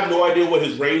have no idea what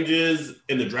his range is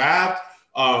in the draft.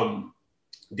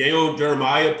 Daniel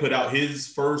Jeremiah put out his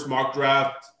first mock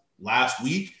draft last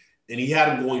week, and he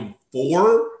had him going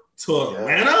 4 to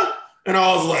Atlanta, and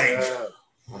I was like,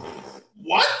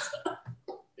 what?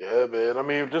 Yeah, man. I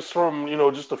mean, just from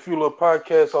just a few little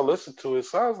podcasts I listened to, it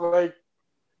sounds like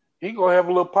he gonna have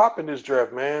a little pop in this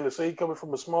draft, man. To say he coming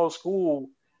from a small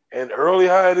school and early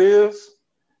how it is,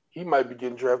 he might be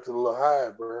getting drafted a little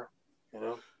higher, bro.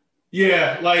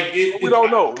 Yeah, like we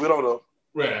don't know. We don't know.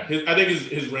 Yeah, I think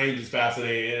his range is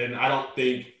fascinating, and I don't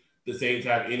think the Saints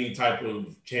have any type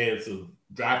of chance of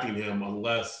drafting him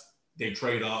unless they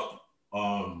trade up.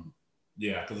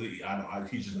 Yeah, because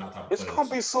he's just not type of player.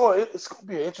 It's gonna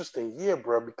be an interesting year,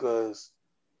 bro, because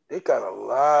they got a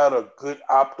lot of good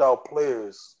opt-out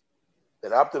players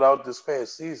that opted out this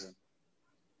past season.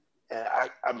 And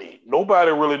I mean,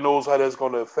 nobody really knows how that's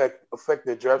going to affect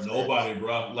their draft. Nobody,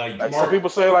 bro. Like some people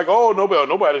say, like, "Oh,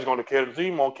 nobody's going to care. The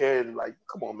team won't care." And like,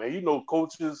 come on, man. You know,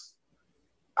 coaches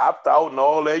opt out and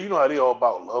all that. You know how they all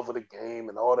about love of the game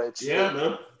and all that shit. Yeah,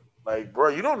 man. Like, bro,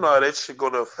 you don't know how that shit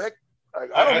going to affect. Like,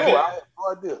 I don't know. I have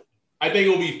no idea. I think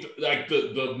it'll be like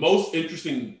the most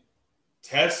interesting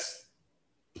test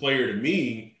player to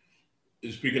me.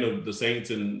 Speaking of the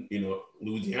Saints and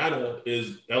Louisiana,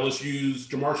 is LSU's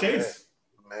Jamar Chase.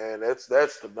 Man, that's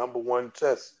the number one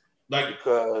test. Like,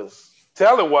 because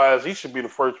talent wise, he should be the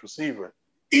first receiver.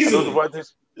 Easily. My dude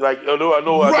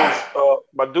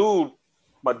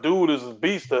is a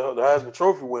beast, the Heisman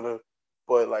Trophy winner.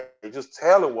 But like, just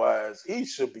talent wise, he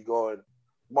should be going.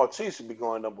 Jamar Chase should be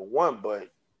going number one.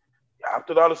 But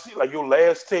after all, like your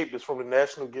last tape is from the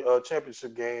national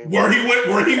championship game where he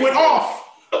went off.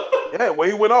 Yeah, where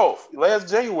he went off last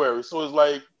January. So it's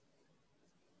like,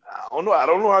 I don't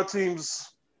know how teams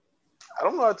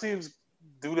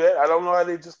do that. I don't know how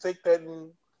they just take that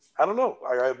and I don't know.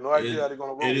 I have no idea how they're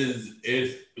going to roll.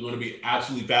 It's going to be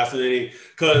absolutely fascinating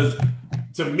because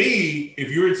to me,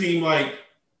 if you're a team like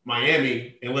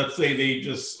Miami and let's say they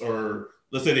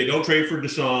don't trade for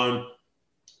Deshaun,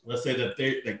 let's say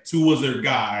that Tua's their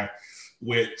guy,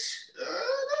 which I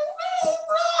don't know,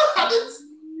 bro.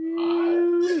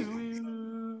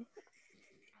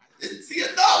 Didn't see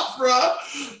enough, bro.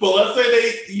 But let's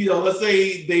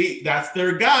say that's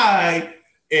their guy,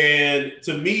 and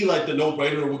to me, like the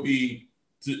no-brainer would be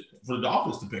for the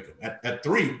Dolphins to pick him at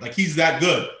 3. Like he's that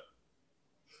good.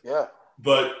 Yeah.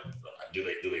 But do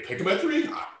they pick him at 3?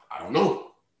 I don't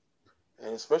know.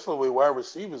 And especially the way wide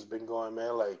receivers been going,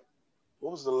 man. Like,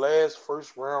 what was the last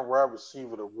first-round wide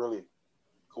receiver to really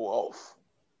go off?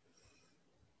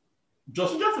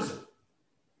 Justin Jefferson.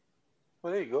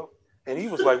 Well, there you go. And he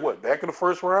was like, what, back in the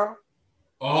first round?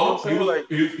 He was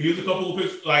a couple of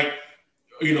picks. Like,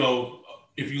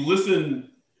 if you listen,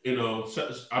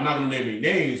 I'm not going to name any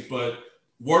names, but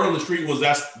word on the street was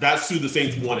that's who the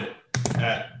Saints wanted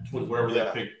at wherever they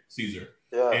picked Caesar.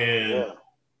 Yeah. And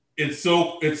it's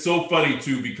so funny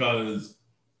too because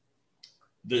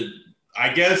I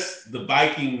guess the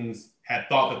Vikings had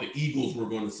thought that the Eagles were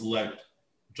going to select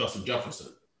Justin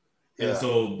Jefferson. Yeah. And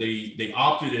so they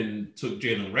opted and took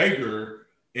Jalen Reagor,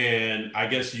 and I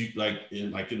guess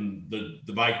in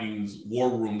the Vikings war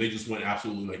room, they just went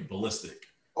absolutely like ballistic.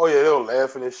 Oh yeah, they were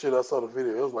laughing and shit. I saw the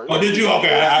video. It was like, oh, did you?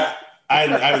 Okay, I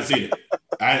haven't seen it.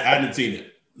 I hadn't seen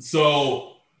it.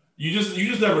 So you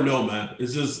just never know, man.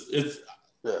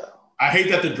 Yeah. I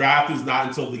hate that the draft is not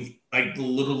until the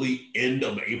literally end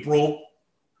of April.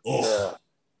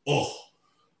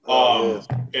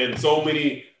 And so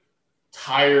many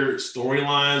tired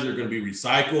storylines are going to be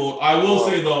recycled. I will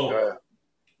say though,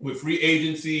 with free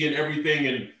agency and everything,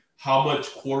 and how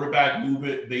much quarterback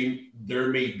movement there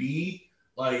may be,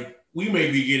 like we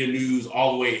may be getting news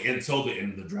all the way until the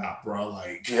end of the draft, bro.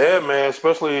 Like, yeah, man.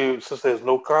 Especially since there's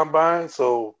no combine,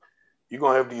 so you're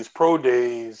gonna have these pro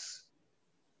days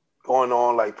going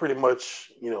on, like pretty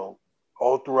much,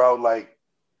 all throughout like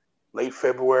late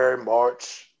February,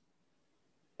 March,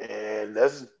 and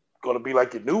that's going to be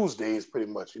like your news days pretty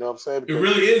much. You know what I'm saying? It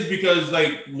really is because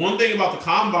like one thing about the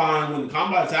combine, when the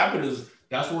combines happen is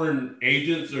that's when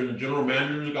agents and general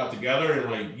managers got together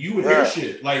and like you would hear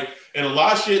shit like, and a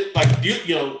lot of shit like,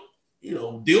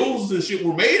 deals and shit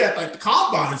were made at like the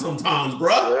combine sometimes,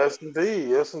 bro. Yes,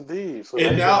 indeed. So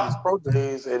and now these pro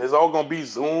days and it's all going to be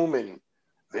Zoom and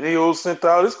videos sent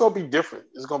out. It's going to be different.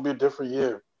 It's going to be a different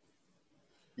year.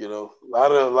 A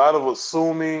lot of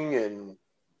assuming and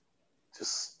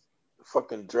just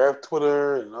fucking draft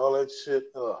Twitter and all that shit.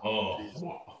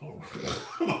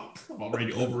 I'm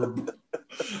already over.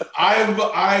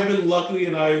 I've been lucky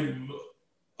and I've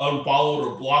unfollowed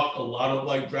or blocked a lot of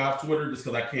like draft Twitter just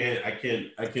because I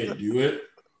can't do it.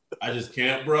 I just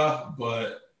can't, bruh.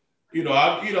 But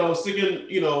I'm thinking,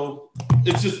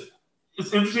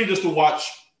 it's interesting just to watch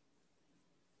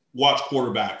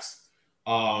quarterbacks.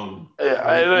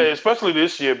 Especially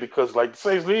this year because like the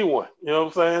Saints need one. You know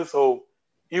what I'm saying? So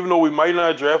even though we might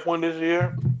not draft one this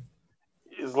year,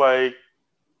 it's like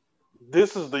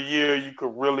this is the year you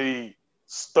could really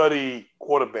study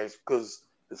quarterbacks because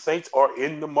the Saints are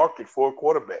in the market for a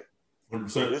quarterback. 100%.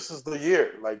 So this is the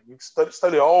year. Like you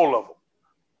study all of them.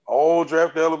 all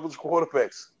draft eligible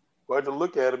quarterbacks. Go ahead to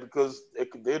look at it because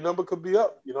their number could be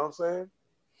up. You know what I'm saying?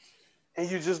 And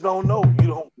you just don't know. You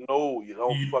don't know. You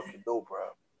don't fucking know, bro.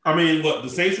 I mean, look, the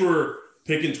Saints were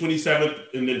picking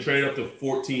 27th and then traded up to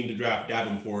 14 to draft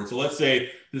Davenport. So let's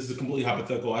say this is a completely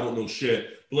hypothetical. I don't know shit.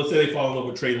 But let's say they fall in love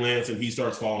with Trey Lance and he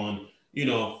starts falling. You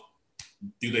know,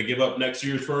 do they give up next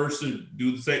year's first and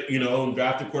do the same, you know, and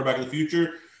draft a quarterback in the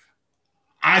future?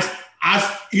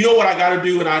 You know what I got to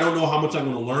do, and I don't know how much I'm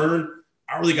going to learn.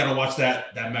 I really got to watch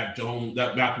that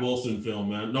Mac Wilson film,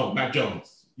 man. No, Mac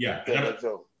Jones. Yeah, Mac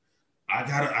Jones. I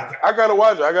gotta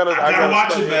watch it. I gotta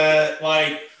watch it, man.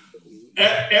 Like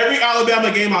every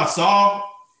Alabama game I saw,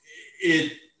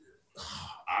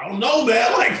 I don't know,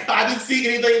 man. Like I didn't see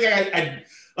anything that I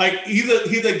like. He's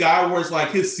a guy where it's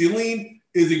like his ceiling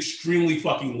is extremely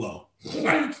fucking low.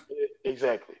 Like,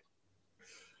 exactly.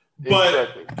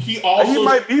 But he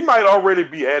also he might already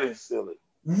be at his ceiling,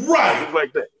 right?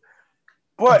 Like that.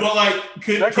 But like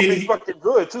that could be fucking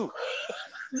good too.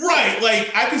 Right.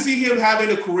 Like I can see him having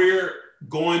a career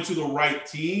going to the right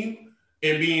team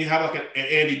and have like an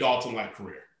Andy Dalton like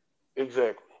career.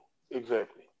 Exactly.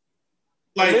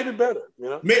 Like maybe better, you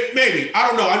know? Maybe. I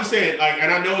don't know. I'm just saying, like,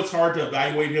 and I know it's hard to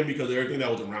evaluate him because of everything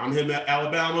that was around him at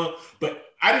Alabama, but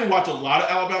I didn't watch a lot of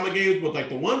Alabama games, but like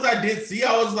the ones I did see,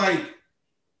 I was like,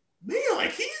 man,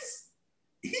 like he's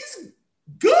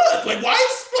good. Like, why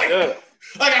is like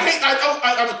like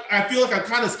I feel like I'm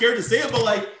kind of scared to say it, but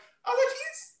like I was like,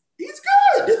 he's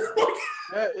good.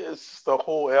 That is the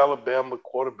whole Alabama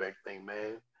quarterback thing,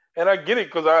 man. And I get it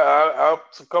because I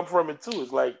come from it too.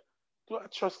 It's like, do I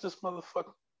trust this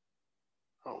motherfucker?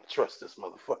 I don't trust this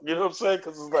motherfucker. You know what I'm saying?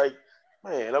 Because it's like,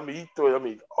 man,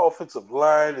 offensive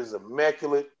line is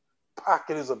immaculate.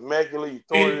 Pocket is immaculate. You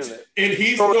throw it in and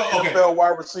he's NFL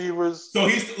wide receivers. So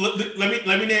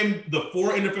let me name the 4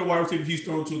 NFL wide receivers he's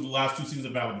thrown to the last 2 seasons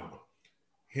of Alabama: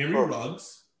 Henry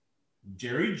Ruggs,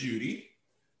 Jerry Jeudy,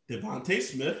 Devontae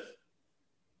Smith,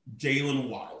 Jalen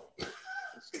Waddle.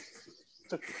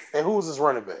 And who's his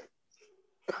running back?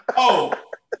 Oh,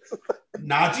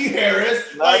 Najee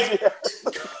Harris. Like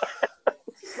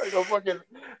a fucking,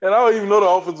 and I don't even know the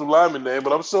offensive lineman name,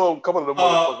 but I'm sure a couple of them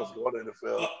motherfuckers go to the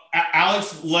NFL.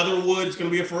 Alex Leatherwood is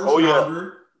going to be a first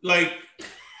rounder. Like,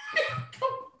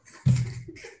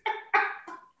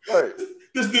 right.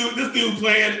 This dude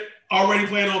already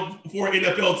playing for an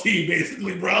NFL team,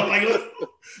 basically, bro. Like,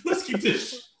 let's keep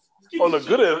this. On a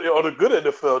good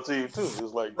NFL team too.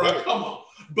 It's like, bro, come on.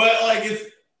 But like,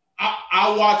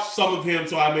 I watched some of him,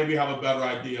 so I maybe have a better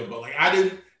idea. But like, I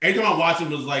didn't. Every time I watched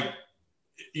him, it was like,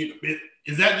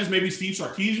 is that just maybe Steve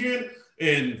Sarkisian?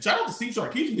 And shout out to Steve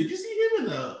Sarkisian. Did you see him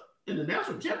in the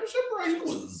national championship, bro? He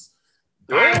was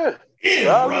bro. He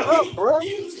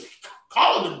was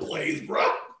calling them plays, bro.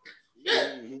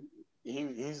 Yeah.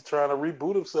 He's trying to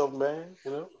reboot himself, man.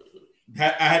 You know.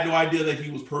 I had no idea that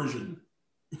he was Persian.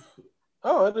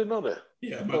 Oh, I didn't know that.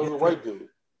 Yeah, but a white dude.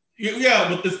 Yeah,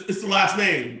 but it's the last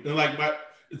name, and like my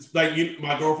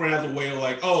girlfriend has a way of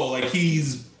like, oh, like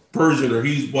he's Persian or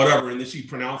he's whatever, and then she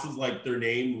pronounces like their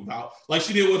name without, like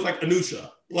she did with like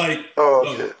Anusha. Like, oh,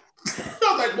 okay.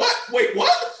 I was like, what? Wait,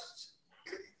 what?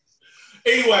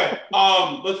 Anyway,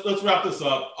 let's wrap this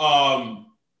up.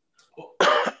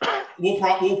 We'll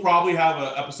probably have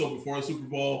an episode before the Super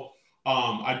Bowl.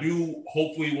 I do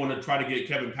hopefully want to try to get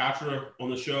Kevin Patra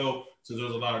on the show since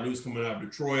there's a lot of news coming out of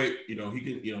Detroit. You know, if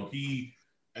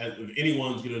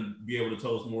anyone's going to be able to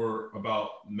tell us more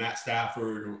about Matt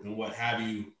Stafford and what have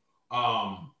you.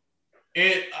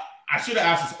 And I should have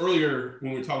asked this earlier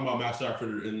when we were talking about Matt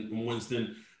Stafford and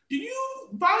Winston. Do you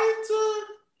buy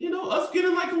into, us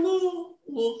getting like a little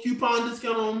coupon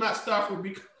discount on Matt Stafford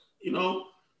because,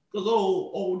 because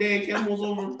old Dan Campbell's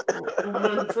over in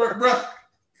Detroit, bro?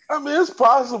 I mean, it's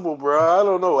possible, bro. I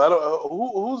don't know.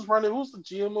 Who's running? Who's the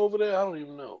GM over there? I don't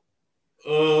even know.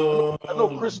 I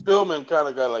know Chris Spielman kind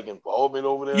of got like involvement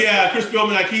over there. Yeah, Chris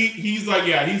Spielman, like he's like,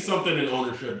 yeah, he's something in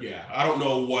ownership. Yeah, I don't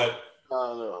know what.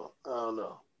 I don't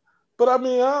know. But I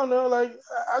mean, I don't know. Like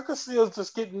I could see us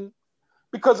just getting,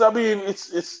 because I mean,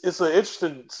 it's an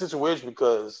interesting situation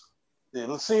because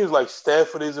it seems like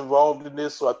Stafford is involved in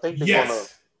this, so I think they're gonna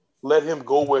let him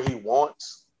go where he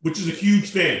wants, which is a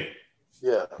huge thing.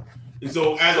 Yeah. And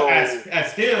so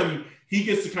as him, he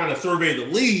gets to kind of survey the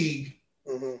league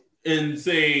and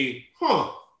say,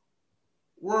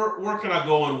 where can I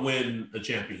go and win a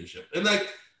championship? And like,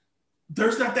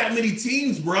 there's not that many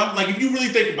teams, bro. Like, if you really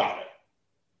think about it,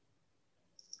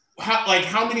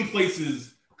 how many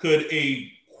places could a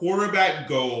quarterback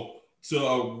go to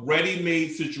a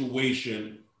ready-made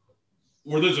situation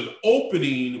where there's an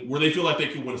opening where they feel like they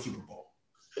can win a Super Bowl?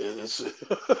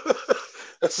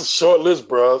 That's a short list,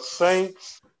 bro.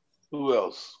 Saints. Who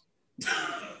else?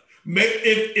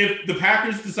 If the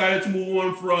Packers decided to move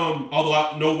on from,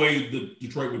 although no way the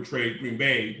Detroit would trade Green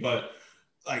Bay, but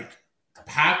like the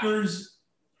Packers,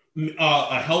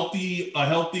 a healthy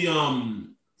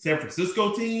San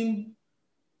Francisco team.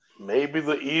 Maybe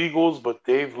the Eagles, but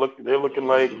they're looking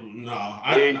like no,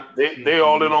 they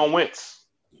all in on Wentz.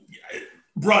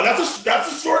 Bro, that's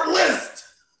a short list.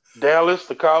 Dallas,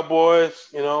 the Cowboys.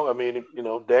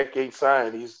 Dak ain't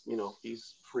signed.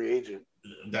 He's free agent.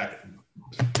 That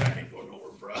ain't going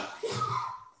nowhere, bro.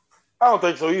 I don't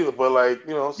think so either. But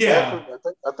Stafford. Yeah.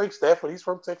 I think Stafford. He's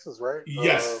from Texas, right?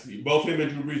 Yes, both him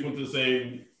and Drew Brees went to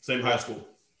the same high school.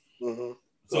 Mm-hmm.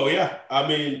 So yeah, I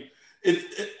mean,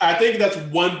 I think that's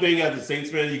one thing as a Saints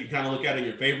fan you can kind of look at in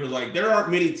your favor. Like there aren't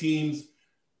many teams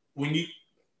when you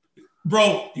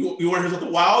want to hear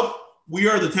something wild? We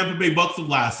are the Tampa Bay Bucks of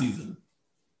last season.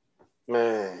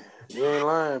 Man, you ain't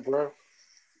lying, bro.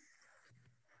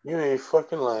 You ain't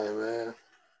fucking lying, man.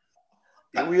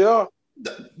 Here we are.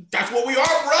 That's what we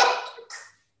are, bro.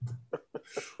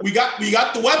 We got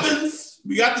the weapons.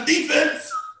 We got the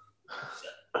defense.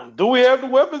 Do we have the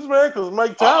weapons, man? Because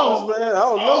Mike Thomas, man, I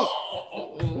don't know.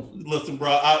 Listen,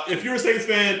 bro. If you're a Saints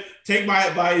fan, take my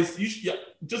advice. You should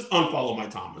just unfollow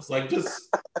Mike Thomas. Like, just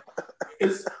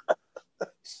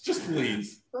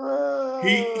please.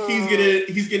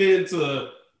 He's getting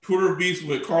into Twitter beefs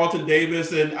with Carlton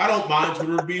Davis, and I don't mind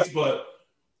Twitter beefs, but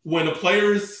when the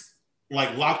players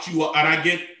like locked you up, and I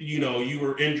get you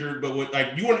were injured, but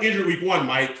you weren't injured week one,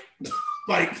 Mike.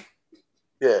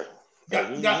 Yeah. He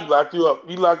locked you up.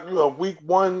 He locked you up week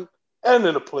one and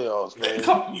in the playoffs, man.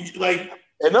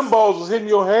 And them balls was hitting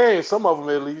your hands, some of them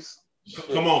at least.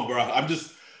 Come on, bro. And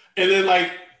then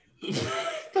like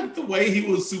the way he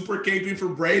was super caping for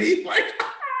Brady,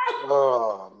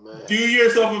 oh man. Do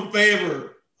yourself a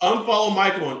favor. Unfollow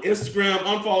Michael on Instagram,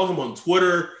 unfollow him on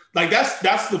Twitter. Like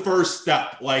that's the first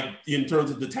step, like in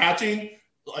terms of detaching.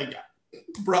 Like,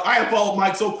 bro, I unfollowed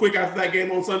Mike so quick after that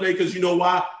game on Sunday because you know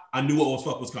why? I knew what the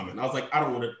fuck was coming. I was like, I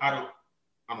don't want to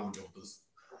deal with this.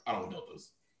 I don't.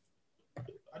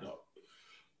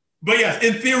 But yes,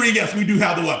 in theory, yes, we do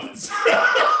have the weapons.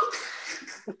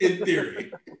 In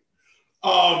theory.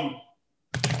 All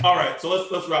right, so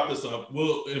let's wrap this up.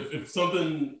 If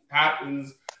something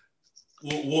happens,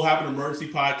 we'll have an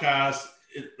emergency podcast.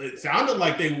 It sounded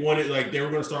like they were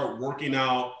going to start working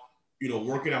out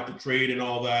the trade and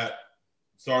all that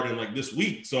starting like this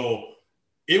week. So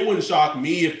it wouldn't shock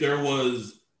me if there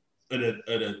was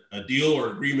a deal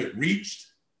or agreement reached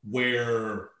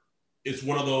where it's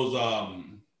one of those, I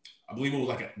believe it was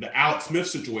like the Alex Smith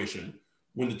situation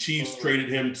when the Chiefs traded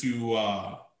him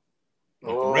to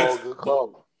the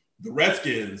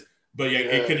Redskins. But yeah,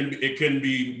 it couldn't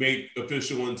be made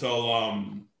official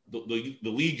until the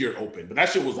league year opened. But that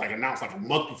shit was like announced like a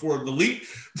month before the league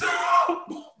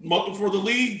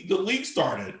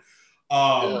started.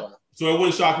 So it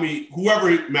wouldn't shock me.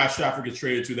 Whoever Matt Stafford gets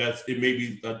traded to, it may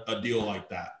be a deal like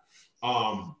that.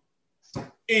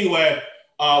 Anyway,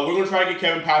 we're going to try to get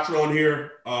Kevin Patra on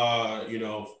here,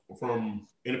 from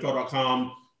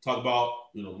NFL.com, talk about,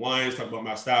 Lions, talk about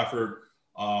Matt Stafford,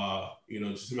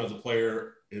 just him as a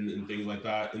player and things like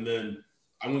that. And then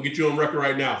I'm going to get you on record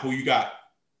right now. Who you got?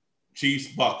 Chiefs,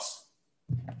 Bucks?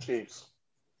 Chiefs.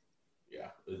 Yeah.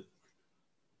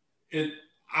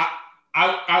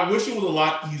 I wish it was a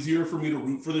lot easier for me to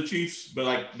root for the Chiefs, but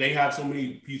like they have so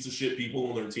many piece of shit people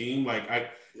on their team. Like I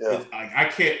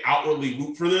can't outwardly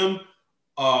root for them.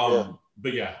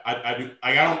 But yeah, I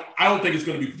don't think it's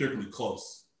going to be particularly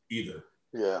close either.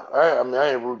 Yeah, I mean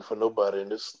I ain't rooting for nobody in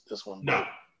this one. No,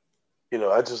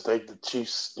 but, I just think the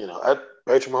Chiefs.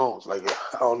 Patrick Mahomes. Like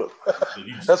I don't know.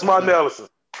 That's my analysis.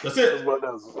 That's it. That's my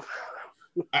analysis.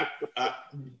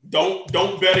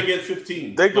 Don't bet against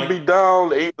 15. They could be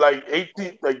down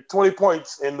 18, 20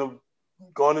 points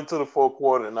going into the fourth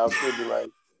quarter, and I'll still be like,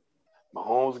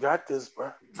 Mahomes got this,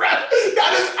 bro. That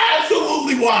is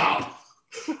absolutely wild,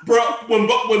 bro. When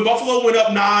Buffalo went up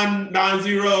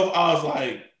 9-0, I was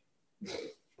like,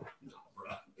 no,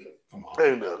 bro, come on.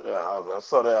 I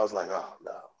saw that. I was like, oh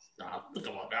no.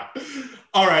 Come on now.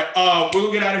 All right, we're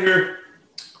gonna get out of here.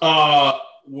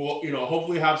 We'll,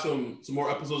 hopefully have some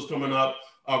more episodes coming up.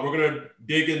 We're going to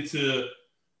dig into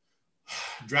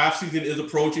draft season is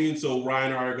approaching. So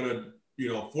Ryan and I are going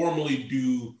to, formally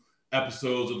do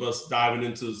episodes of us diving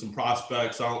into some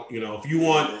prospects. If you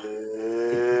want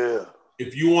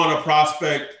a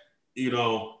prospect,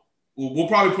 we'll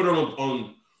probably put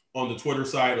it on the Twitter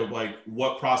side of like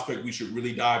what prospect we should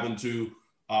really dive into.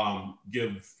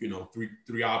 Give,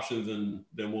 three options, and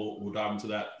then we'll dive into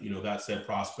that, that said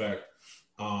prospect.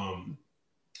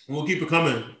 We'll keep it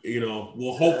coming.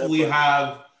 We'll hopefully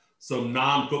have some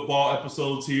non-football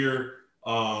episodes here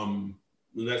the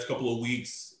next couple of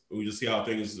weeks. We just see how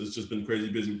things. It's just been crazy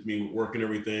busy with me with work and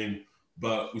everything,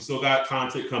 but we still got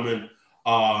content coming.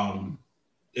 And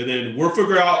then we'll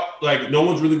figure out, like, no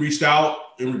one's really reached out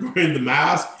regarding the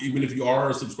mask, even if you are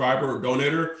a subscriber or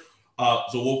donator.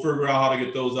 So we'll figure out how to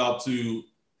get those out to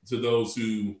those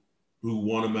who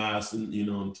want a mask, and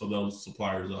until those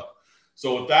suppliers up.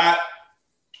 So with that,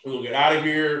 we're gonna get out of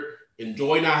here.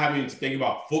 Enjoy not having to think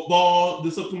about football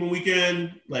this upcoming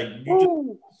weekend. Like, you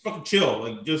just fucking chill.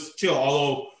 Like, just chill.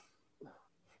 Although,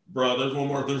 bro, there's one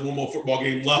more football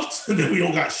game left, and then we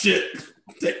don't got shit.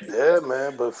 Yeah,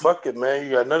 man, but fuck it, man.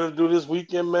 You got nothing to do this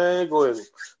weekend, man. Go ahead and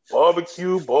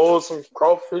barbecue, boil some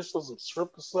crawfish or some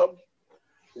shrimp or something.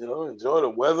 Enjoy the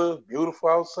weather. Beautiful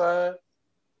outside.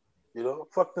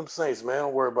 Fuck them Saints, man.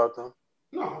 Don't worry about them.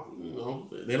 No,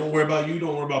 they don't worry about you.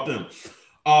 Don't worry about them.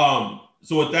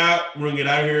 So with that, we're going to get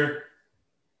out of here.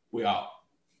 We out.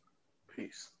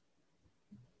 Peace.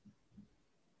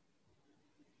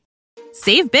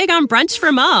 Save big on brunch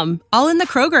for mom, all in the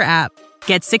Kroger app.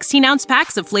 Get 16-ounce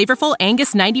packs of flavorful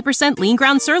Angus 90% lean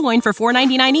ground sirloin for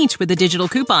 $4.99 each with a digital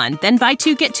coupon. Then buy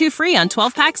 2, get 2 free on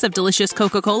 12 packs of delicious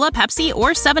Coca-Cola, Pepsi, or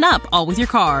 7-Up, all with your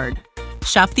card.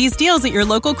 Shop these deals at your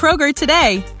local Kroger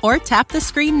today, or tap the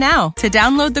screen now to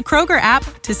download the Kroger app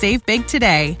to save big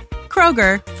today.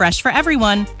 Kroger, fresh for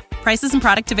everyone. Prices and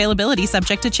product availability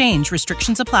subject to change.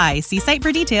 Restrictions apply. See site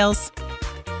for details.